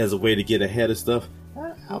 as a way to get ahead of stuff,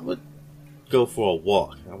 I would go for a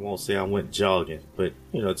walk. I won't say I went jogging, but,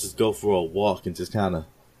 you know, just go for a walk and just kind of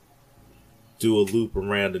do a loop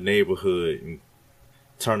around the neighborhood and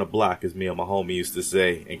turn a block, as me and my homie used to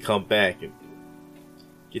say, and come back and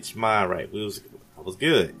get your mind right. I was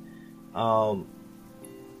good. I don't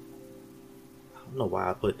know why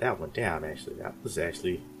I put that one down, actually. That was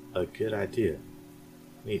actually a good idea.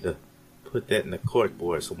 Need to put that in the cork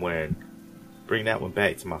board somewhere and bring that one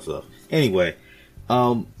back to myself. Anyway,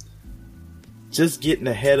 just getting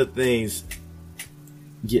ahead of things,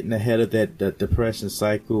 getting ahead of that depression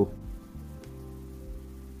cycle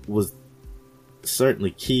was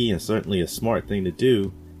certainly key and certainly a smart thing to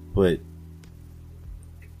do, but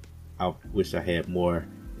I wish I had more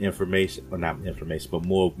information, or not information, but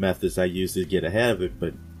more methods I use to get ahead of it.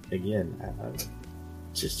 But again, I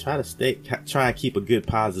just try and keep a good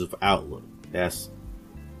positive outlook. That's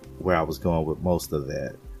where I was going with most of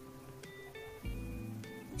that.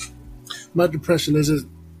 My depression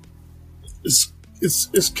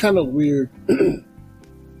it's kind of weird.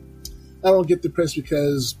 I don't get depressed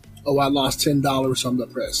because, I lost $10, so I'm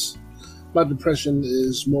depressed. My depression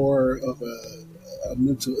is more of a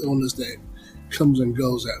mental illness that comes and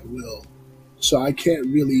goes at will. So I can't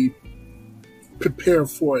really prepare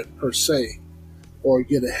for it per se or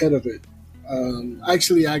get ahead of it.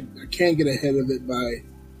 Actually, I can get ahead of it by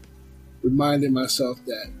reminding myself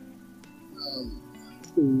that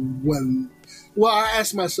I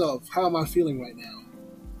ask myself, how am I feeling right now?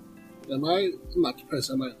 I'm not depressed.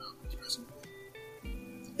 I'm not depressed.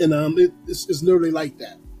 And it's literally like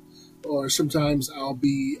that. Or sometimes I'll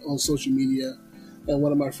be on social media and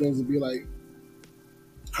one of my friends will be like,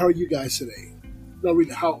 how are you guys today? No,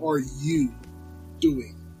 really, how are you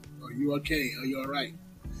doing? Are you okay? Are you all right?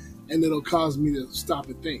 And it'll cause me to stop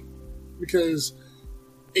and think because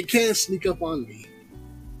it can sneak up on me.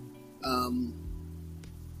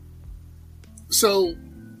 So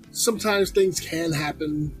sometimes things can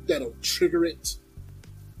happen that'll trigger it,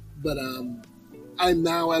 but I'm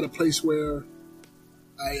now at a place where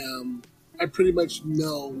I pretty much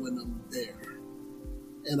know when I'm there,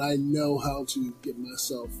 and I know how to get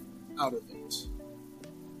myself out of it.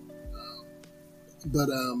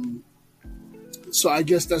 So I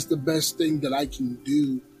guess that's the best thing that I can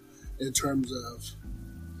do in terms of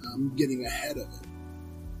getting ahead of it.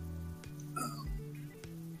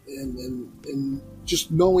 And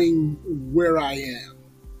just knowing where I am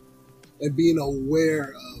and being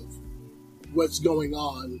aware of what's going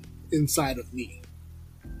on inside of me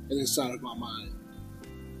and inside of my mind.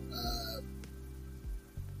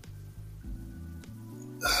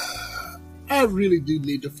 I really do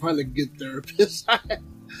need to find a good therapist. I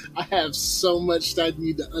have so much that I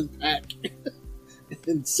need to unpack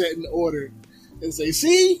and set in order and say,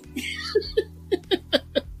 see?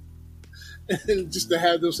 And just to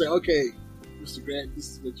have them say, okay, Mr. Grant, this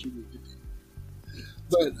is what you need to do.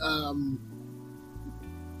 But,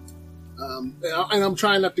 and I'm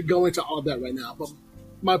trying not to go into all that right now, but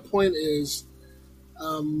my point is,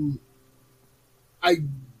 I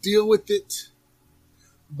deal with it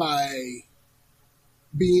by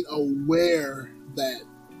being aware that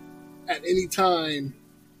at any time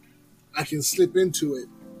I can slip into it,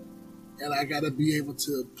 and I got to be able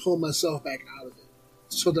to pull myself back out of it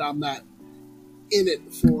so that I'm not in it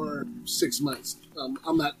for 6 months.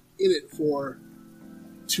 I'm not in it for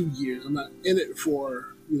 2 years. I'm not in it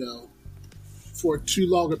for, for too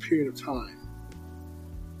long a period of time.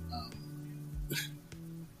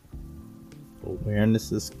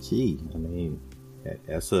 Awareness is key. I mean,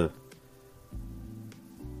 that's a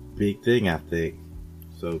big thing, I think.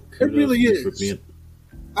 So it really is.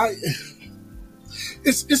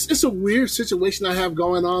 It's a weird situation I have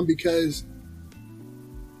going on because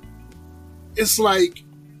it's like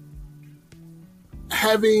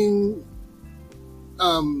having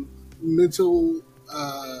mental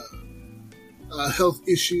health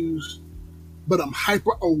issues, but I'm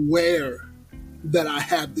hyper aware that I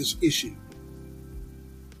have this issue.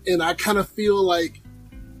 And I kind of feel like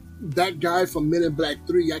that guy from Men in Black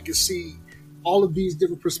 3, I can see all of these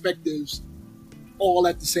different perspectives all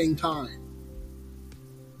at the same time.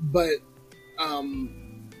 But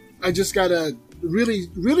I just gotta really,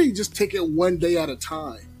 really just take it one day at a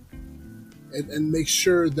time and make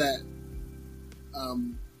sure that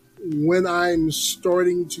when I'm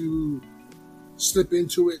starting to slip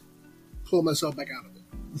into it, pull myself back out of it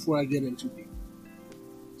before I get in too deep.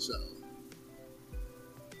 So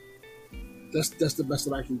that's the best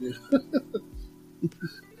that I can do.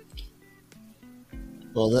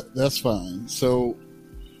 Well, that's fine. So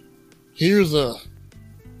here's a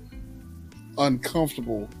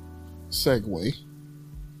uncomfortable segue.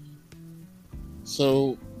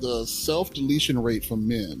 So the self-deletion rate for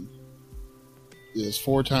men is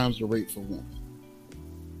 4 times the rate for women.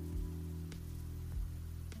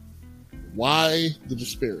 Why the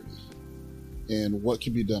disparity? And what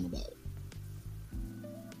can be done about it?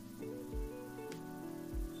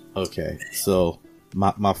 Okay, so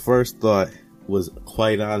my first thought was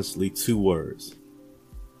quite honestly 2 words.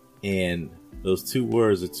 And those 2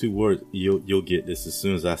 words are 2 words. You'll get this as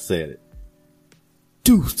soon as I said it.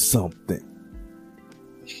 Do something.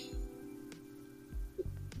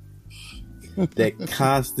 That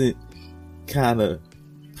constant kind of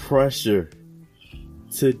pressure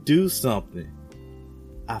to do something,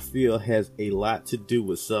 I feel, has a lot to do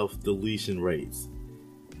with self-deletion rates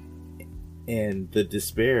and the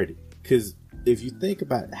disparity. Because if you think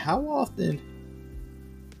about it, how often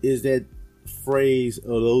is that phrase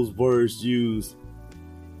or those words used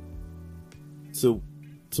to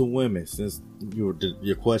women? Since your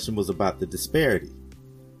question was about the disparity,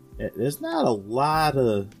 there's not a lot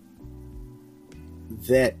of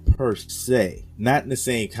that per se, not in the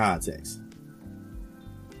same context.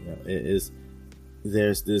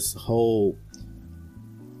 There's this whole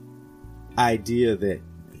idea that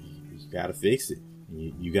you gotta fix it,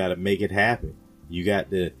 you gotta make it happen, you got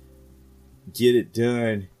to get it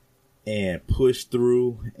done and push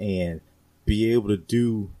through and be able to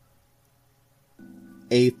do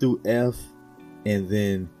A through F and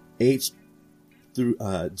then H through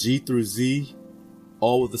G through Z,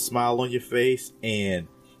 all with a smile on your face and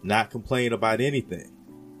not complain about anything.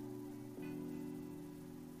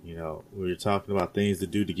 You know, we were talking about things to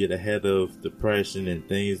do to get ahead of depression and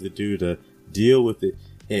things to do to deal with it.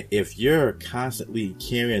 If you're constantly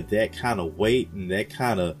carrying that kind of weight and that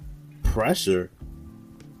kind of pressure,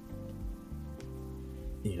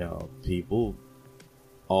 you know, people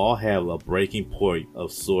all have a breaking point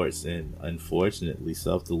of sorts, and unfortunately,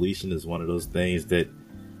 self-deletion is one of those things that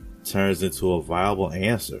turns into a viable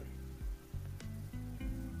answer.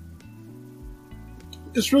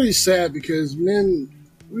 It's really sad because men,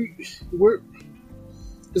 we're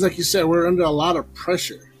it's like you said, we're under a lot of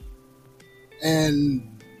pressure, and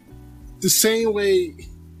the same way,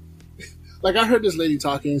 like I heard this lady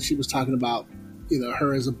talking, she was talking about, you know,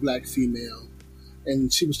 her as a black female,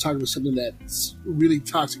 and she was talking about something that's really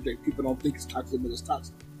toxic that people don't think is toxic, but it's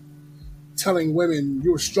toxic. Telling women,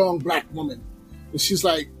 you're a strong black woman. And she's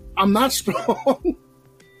like, I'm not strong.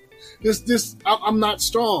 I'm not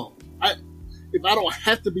strong. If I don't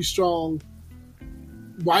have to be strong,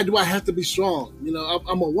 why do I have to be strong? You know,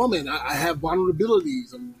 I'm a woman. I have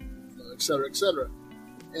vulnerabilities, and, you know, et cetera, et cetera.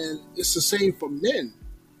 And it's the same for men.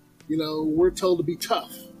 You know, we're told to be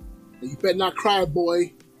tough. And you better not cry,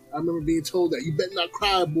 boy. I remember being told that. You better not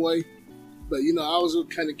cry, boy. But, you know, I was a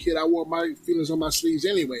kind of kid. I wore my feelings on my sleeves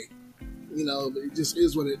anyway. You know, it just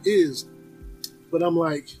is what it is. But I'm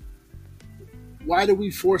like, why do we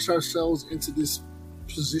force ourselves into this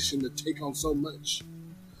position to take on so much?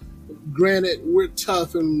 Granted, we're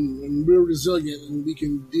tough and we're resilient and we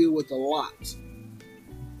can deal with a lot.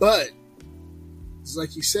 But, it's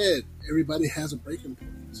like you said, everybody has a breaking point.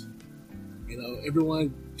 You know,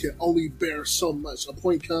 everyone can only bear so much. A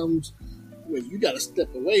point comes when you got to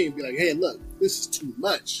step away and be like, hey, look, this is too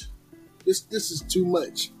much. This is too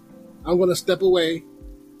much. I'm going to step away.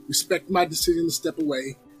 Respect my decision to step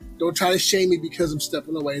away. Don't try to shame me because I'm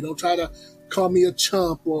stepping away. Don't try to call me a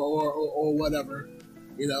chump or whatever.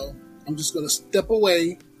 You know, I'm just going to step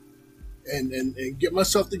away and get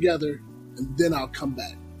myself together, and then I'll come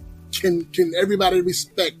back. Can everybody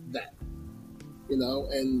respect that? You know,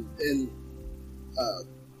 and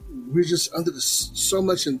we're just under so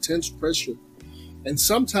much intense pressure. And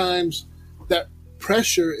sometimes that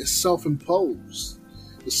pressure is self-imposed.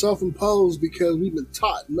 It's self-imposed because we've been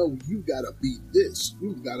taught, no, you gotta be this,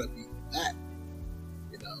 you gotta be that.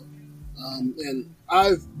 You know, and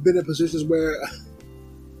I've been in positions where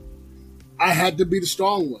I had to be the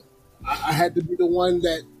strong one. I had to be the one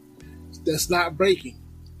that's not breaking,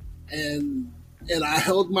 and I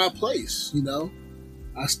held my place. You know,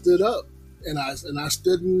 I stood up and I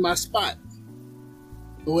stood in my spot.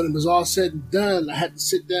 But when it was all said and done, I had to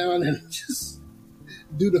sit down and just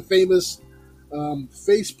do the famous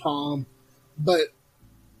face palm. But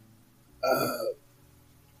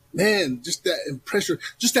man, just that pressure,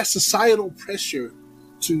 just that societal pressure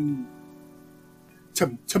to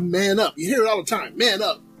man up. You hear it all the time, man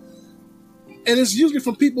up. And it's usually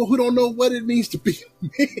from people who don't know what it means to be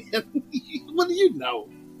a man. What do you know?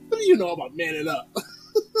 What do you know about manning up?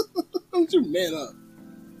 Don't you man up?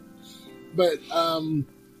 But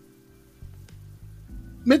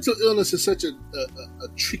mental illness is such a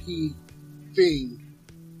tricky thing.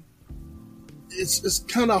 It's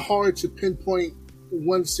kind of hard to pinpoint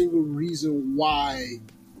one single reason why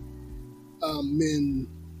men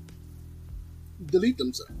delete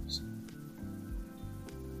themselves.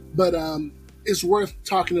 But it's worth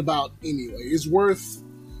talking about anyway. It's worth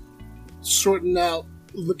sorting out,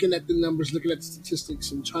 looking at the numbers, looking at the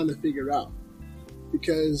statistics, and trying to figure out.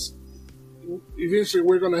 Because eventually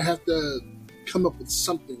we're going to have to come up with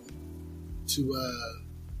something to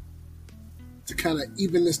kind of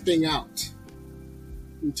even this thing out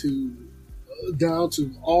into down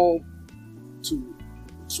to all to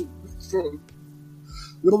for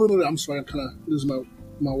I'm sorry, I'm kind of losing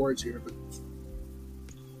my words here, but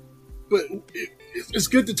it's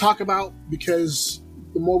good to talk about, because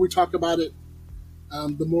the more we talk about it,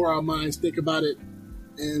 the more our minds think about it,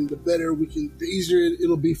 and the better the easier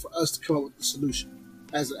it'll be for us to come up with the solution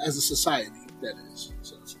as a society. That is,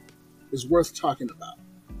 so it's worth talking about.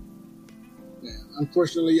 Yeah,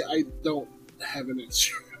 unfortunately, I don't have an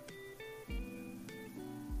answer.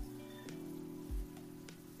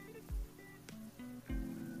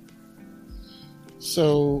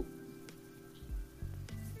 So,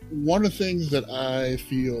 one of the things that I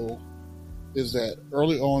feel is that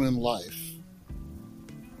early on in life,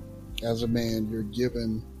 as a man, you're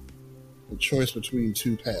given a choice between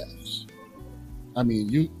two paths. I mean,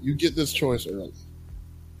 you get this choice early.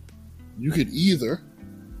 You could either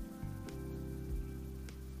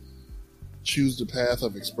choose the path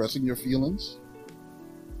of expressing your feelings,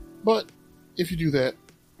 but if you do that,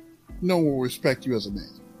 no one will respect you as a man.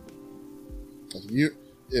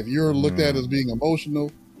 If you're looked at as being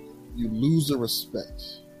emotional, you lose the respect.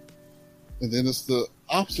 And then it's the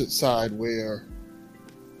opposite side where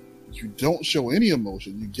you don't show any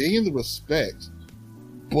emotion. You gain the respect,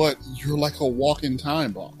 but you're like a walking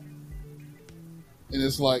time bomb. And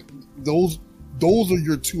it's like those are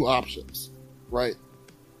your two options, right?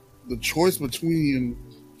 The choice between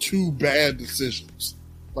two bad decisions.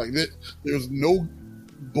 Like there's no,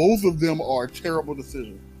 both of them are terrible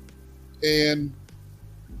decisions. And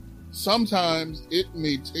sometimes it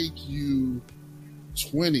may take you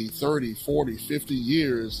 20, 30, 40, 50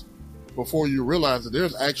 years before you realize that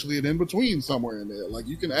there's actually an in-between somewhere in there. Like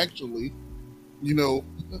you can actually,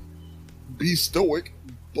 be stoic,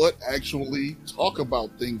 but actually talk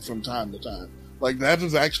about things from time to time. Like that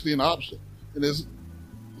is actually an option. And it's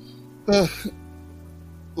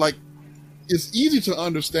like, it's easy to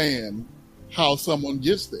understand how someone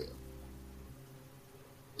gets there.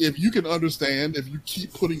 If you can understand, if you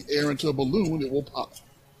keep putting air into a balloon, it will pop.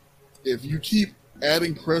 If you keep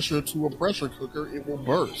adding pressure to a pressure cooker, it will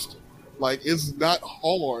burst. Like, it's not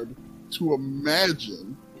hard to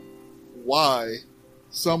imagine why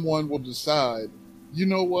someone will decide, you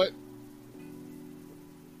know what?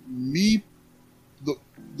 The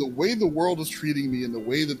way the world is treating me and the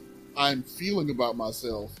way that I'm feeling about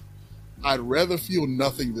myself, I'd rather feel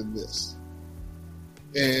nothing than this.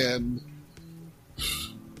 And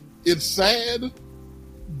it's sad,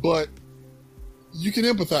 but you can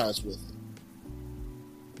empathize with it.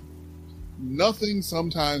 Nothing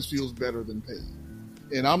sometimes feels better than pain.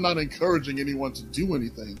 And I'm not encouraging anyone to do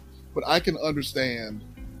anything, but I can understand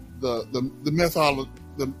the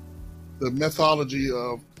methodology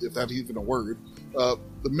of, if that's even a word, the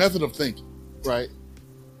method of thinking, right?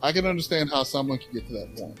 I can understand how someone can get to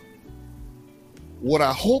that point. What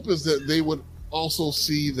I hope is that they would also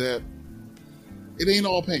see that it ain't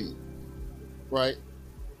all pain, right?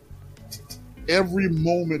 Every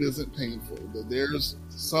moment isn't painful. That there's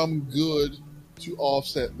some good to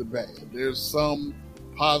offset the bad. There's some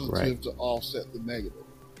positive to offset the negative.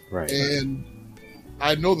 Right. And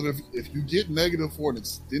I know that if you get negative for an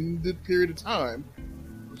extended period of time,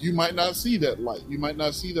 you might not see that light. You might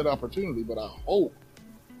not see that opportunity. But I hope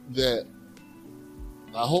that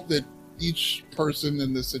each person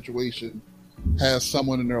in this situation has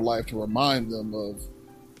someone in their life to remind them of,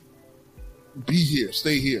 be here,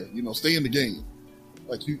 stay here, stay in the game.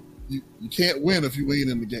 Like you can't win if you ain't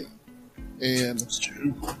in the game. And that's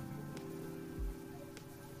true.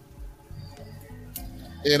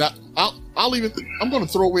 And I'm going to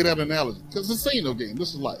throw away that analogy because this ain't no game.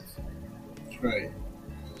 This is life. Right.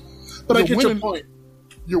 But I get your point.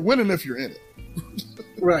 You're winning if you're in it.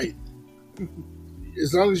 Right.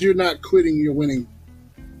 As long as you're not quitting, you're winning.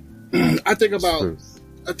 I think about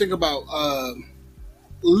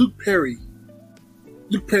Luke Perry.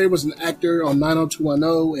 Luke Perry was an actor on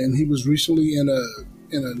 90210, and he was recently in a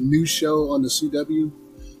new show on the CW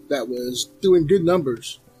that was doing good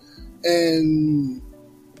numbers. And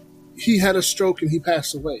he had a stroke and he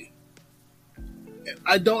passed away. And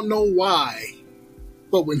I don't know why,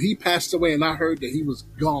 but when he passed away and I heard that he was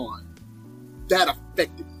gone, that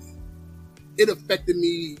affected me. It affected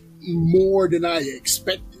me more than I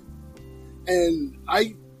expected. And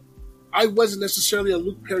I wasn't necessarily a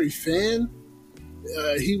Luke Perry fan.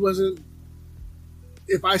 He wasn't.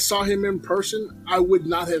 If I saw him in person, I would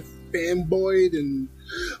not have fanboyed and,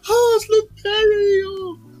 oh, it's Luke Perry.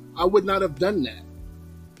 Oh. I would not have done that.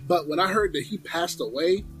 But when I heard that he passed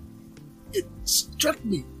away, it struck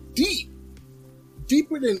me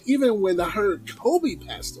deeper than even when I heard Kobe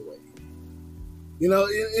passed away.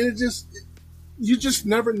 You just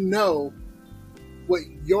never know what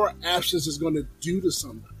your absence is going to do to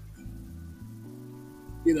somebody.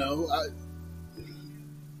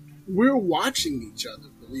 We're watching each other,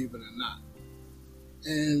 believe it or not.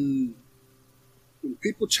 And when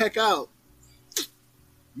people check out,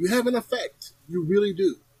 you have an effect. You really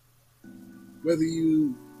do. Whether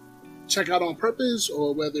you check out on purpose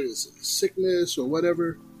or whether it's sickness or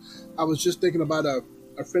whatever. I was just thinking about a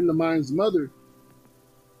friend of mine's mother.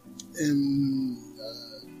 And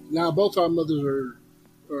now both our mothers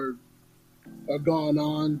are gone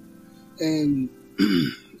on. And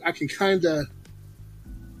I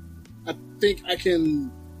think I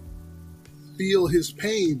can feel his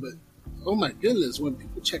pain, but oh my goodness, when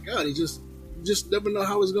people check out, you just never know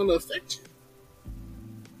how it's going to affect you.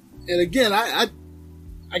 And again, I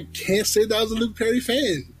I can't say that I was a Luke Perry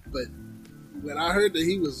fan, but when I heard that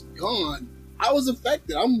he was gone, I was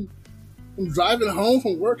affected. I'm driving home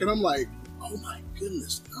from work and I'm like, oh my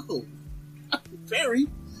goodness, no, not Luke Perry.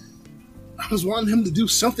 I was wanting him to do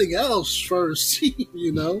something else first,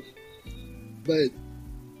 you know. But,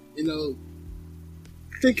 you know,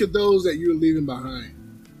 think of those that you're leaving behind.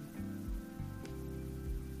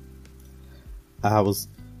 I was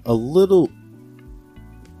a little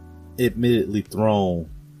admittedly thrown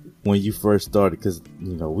when you first started, because,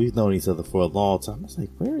 you know, we've known each other for a long time. I was like,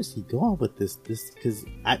 where is he going with this? Because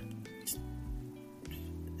I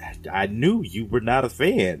knew you were not a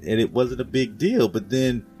fan and it wasn't a big deal, but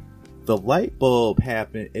then the light bulb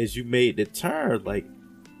happened as you made the turn. Like,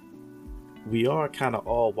 we are kind of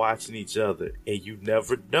all watching each other, and you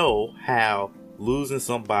never know how losing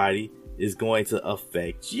somebody is going to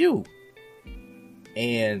affect you.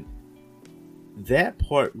 And that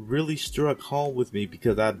part really struck home with me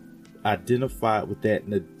because I identified with that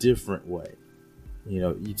in a different way. You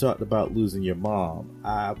know, you talked about losing your mom.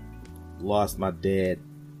 I lost my dad.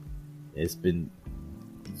 It's been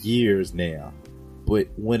years now. But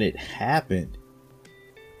when it happened,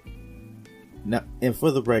 now, and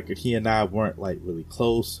for the record, he and I weren't like really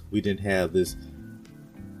close. We didn't have this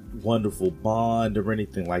wonderful bond or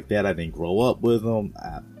anything like that. I didn't grow up with him.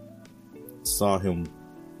 I saw him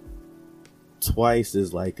twice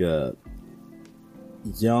as like a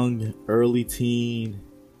young, early teen,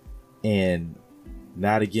 and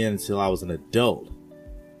not again until I was an adult.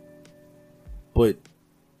 But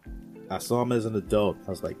I saw him as an adult.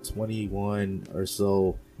 I was like 21 or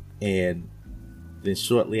so, and then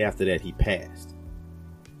shortly after that, he passed.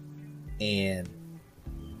 And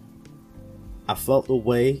I felt the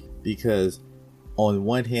way because on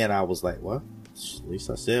one hand, I was like, well, at least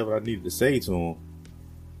I said what I needed to say to him.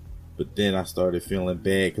 But then I started feeling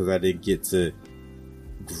bad because I didn't get to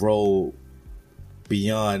grow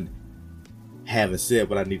beyond having said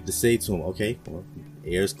what I needed to say to him. Okay, well,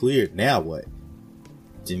 air's cleared. Now what?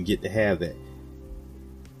 Didn't get to have that.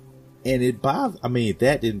 And it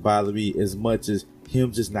that didn't bother me as much as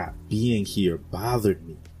him just not being here bothered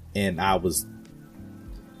me. And I was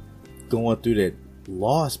going through that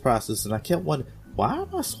loss process, and I kept wondering, why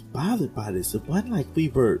am I so bothered by this? It wasn't like we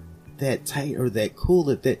were that tight or that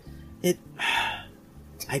cool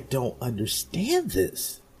I don't understand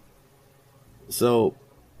this. So,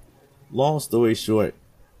 long story short,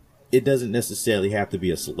 it doesn't necessarily have to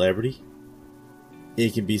be a celebrity.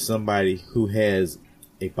 It can be somebody who has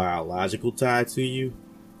a biological tie to you,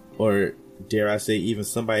 or dare I say even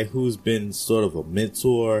somebody who's been sort of a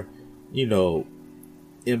mentor, you know,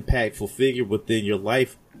 impactful figure within your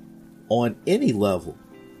life on any level.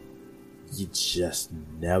 You just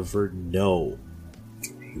never know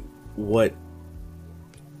what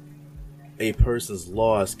a person's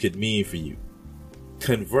loss could mean for you.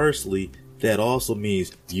 Conversely, that also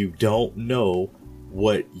means you don't know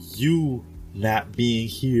what you not being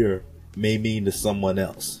here may mean to someone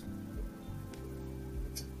else.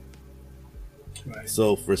 Right.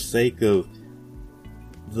 So for sake of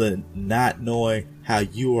the not knowing how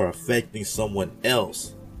you are affecting someone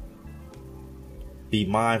else, be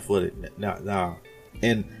mindful of it now.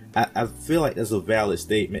 And I feel like that's a valid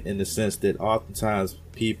statement in the sense that oftentimes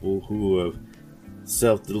people who have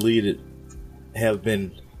self-deleted have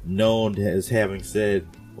been known as having said,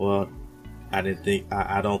 well, I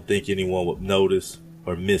don't think anyone would notice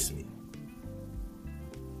or miss me.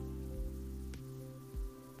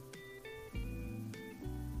 You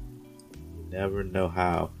never know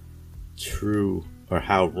how true or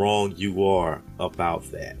how wrong you are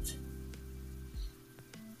about that.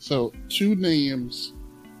 So, two names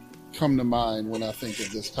come to mind when I think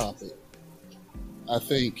of this topic. I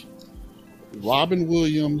think Robin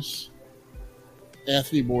Williams,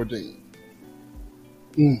 Anthony Bourdain.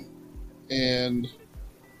 And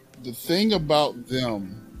the thing about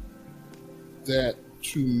them that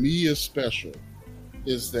to me is special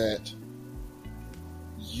is that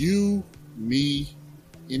you, me,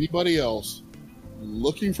 anybody else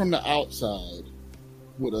looking from the outside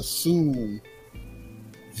would assume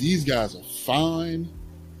these guys are fine,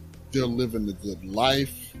 they're living a good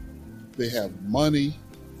life, they have money,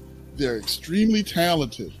 they're extremely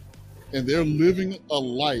talented, and they're living a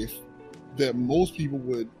life that most people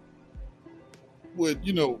would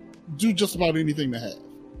do just about anything to have.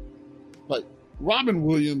 Like, Robin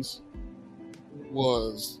Williams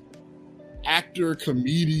was actor,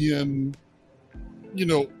 comedian,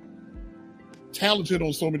 talented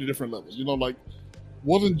on so many different levels.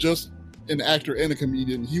 Wasn't just an actor and a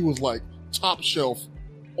comedian. He was like top shelf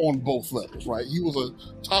on both levels, right? He was a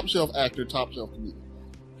top shelf actor, top shelf comedian.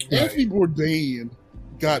 Right. Anthony Bourdain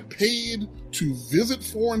got paid to visit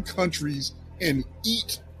foreign countries and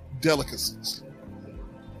eat delicacies.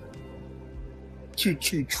 To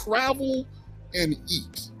travel and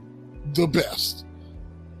eat the best.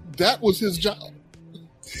 That was his job.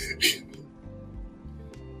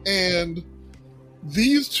 And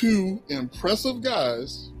these two impressive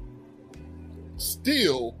guys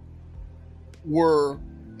still were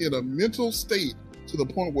in a mental state to the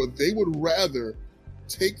point where they would rather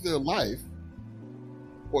take their life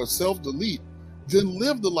or self-delete than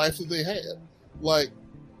live the life that they had. Like,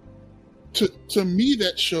 to me,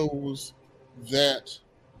 that shows that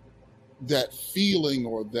feeling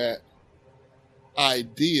or that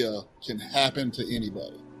idea can happen to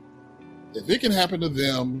anybody. If it can happen to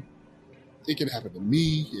them, it can happen to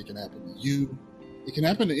me, it can happen to you, it can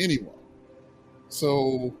happen to anyone.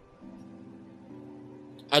 So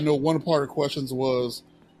I know one part of the questions was,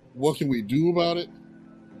 what can we do about it?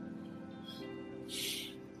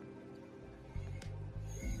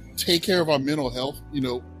 Take care of our mental health. You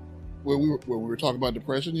know, when we were talking about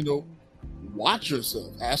depression, you know, watch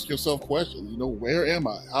yourself, ask yourself questions. You know, where am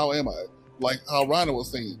I? How am I? Like how Rhino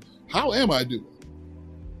was saying, how am I doing?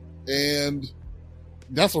 And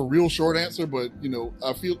that's a real short answer, but you know,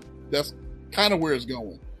 I feel that's kind of where it's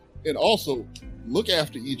going. And also, look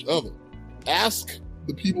after each other. Ask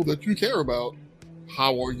the people that you care about,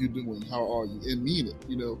 how are you doing? How are you? And mean it.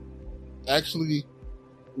 You know, actually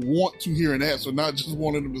want to hear an answer, not just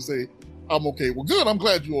wanting them to say, I'm okay. Well, good. I'm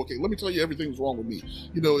glad you're okay. Let me tell you everything's wrong with me.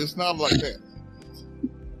 You know, it's not like that.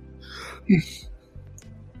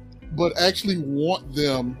 But actually want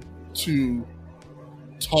them to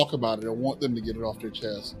talk about it. I want them to get it off their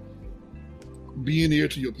chest. Be an ear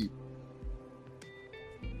to your people.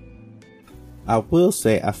 I will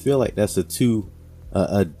say, I feel like that's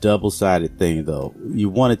a double-sided thing, though. You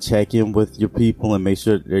want to check in with your people and make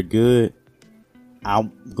sure that they're good.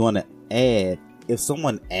 I'm going to add, if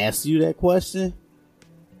someone asks you that question,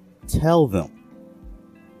 tell them.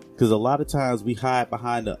 Because a lot of times we hide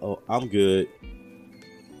behind oh, I'm good.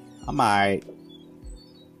 I'm alright.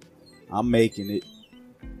 I'm making it.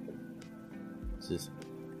 It's just,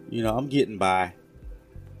 you know, I'm getting by.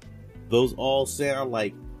 Those all sound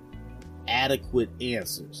like adequate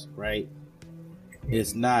answers, right?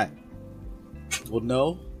 It's not, well,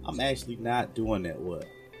 no, I'm actually not doing that well.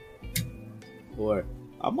 Or,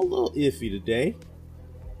 I'm a little iffy today.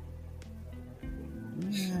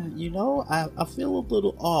 Yeah, you know, I feel a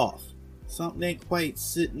little off. Something ain't quite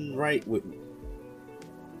sitting right with me.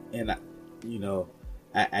 And,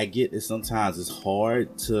 I get that sometimes it's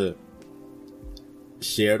hard to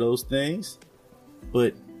share those things.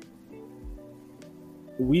 But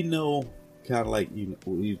we know, kind of like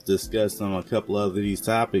we've discussed on a couple of these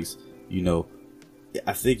topics, you know,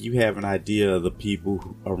 I think you have an idea of the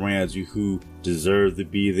people around you who deserve to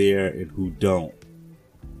be there and who don't.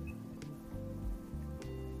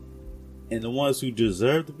 And the ones who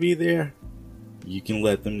deserve to be there, you can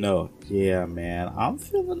let them know, yeah, man, I'm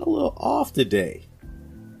feeling a little off today.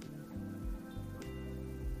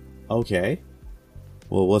 Okay.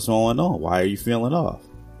 Well, what's going on? Why are you feeling off?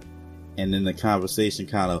 And then the conversation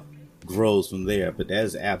kind of grows from there. But that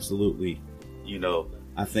is absolutely, you know,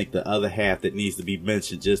 I think the other half that needs to be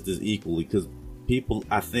mentioned just as equally, because people,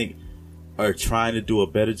 I think, are trying to do a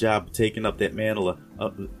better job of taking up that mantle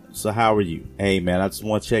of, so how are you? Hey, man, I just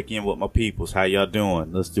want to check in with my peoples. How y'all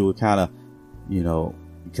doing? Let's do it kind of, you know,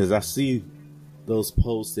 because I see those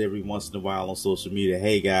posts every once in a while on social media.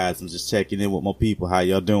 Hey, guys, I'm just checking in with my people. How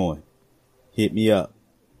y'all doing? Hit me up.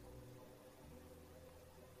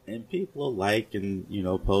 And people will like and, you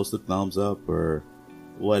know, post a thumbs up or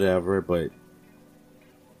whatever, but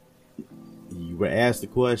you were asked the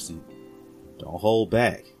question. Don't hold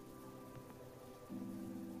back.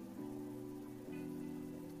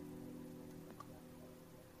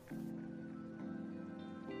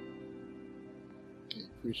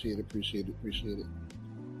 Okay, appreciate it.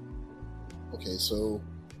 Okay, so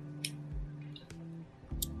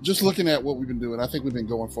just looking at what we've been doing, I think we've been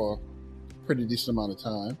going for a pretty decent amount of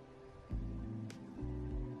time.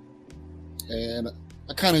 And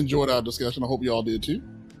I kind of enjoyed our discussion. I hope you all did too.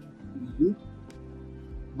 Mm-hmm.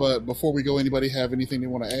 But before we go, anybody have anything they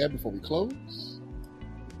want to add before we close?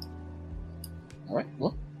 All right.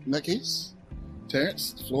 Well, in that case,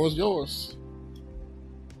 Terrence, the floor is yours.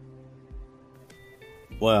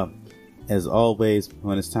 Well, as always,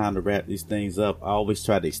 when it's time to wrap these things up, I always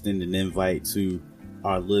try to extend an invite to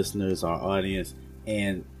our listeners, our audience,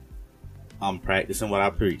 and I'm practicing what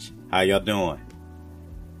I preach. How y'all doing?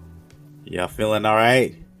 Y'all feeling all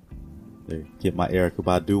right? Get my Erykah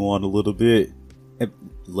Badu on a little bit. And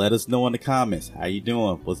let us know in the comments. How you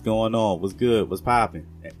doing? What's going on? What's good? What's popping?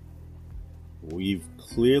 We've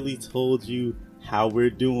clearly told you how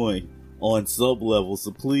we're doing on sub level,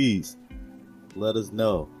 so please let us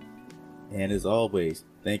know. And as always,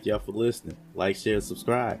 thank y'all for listening. Like, share,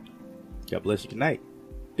 subscribe. God bless you. Good night.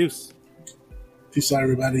 Deuce. Peace out,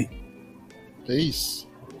 everybody. Peace.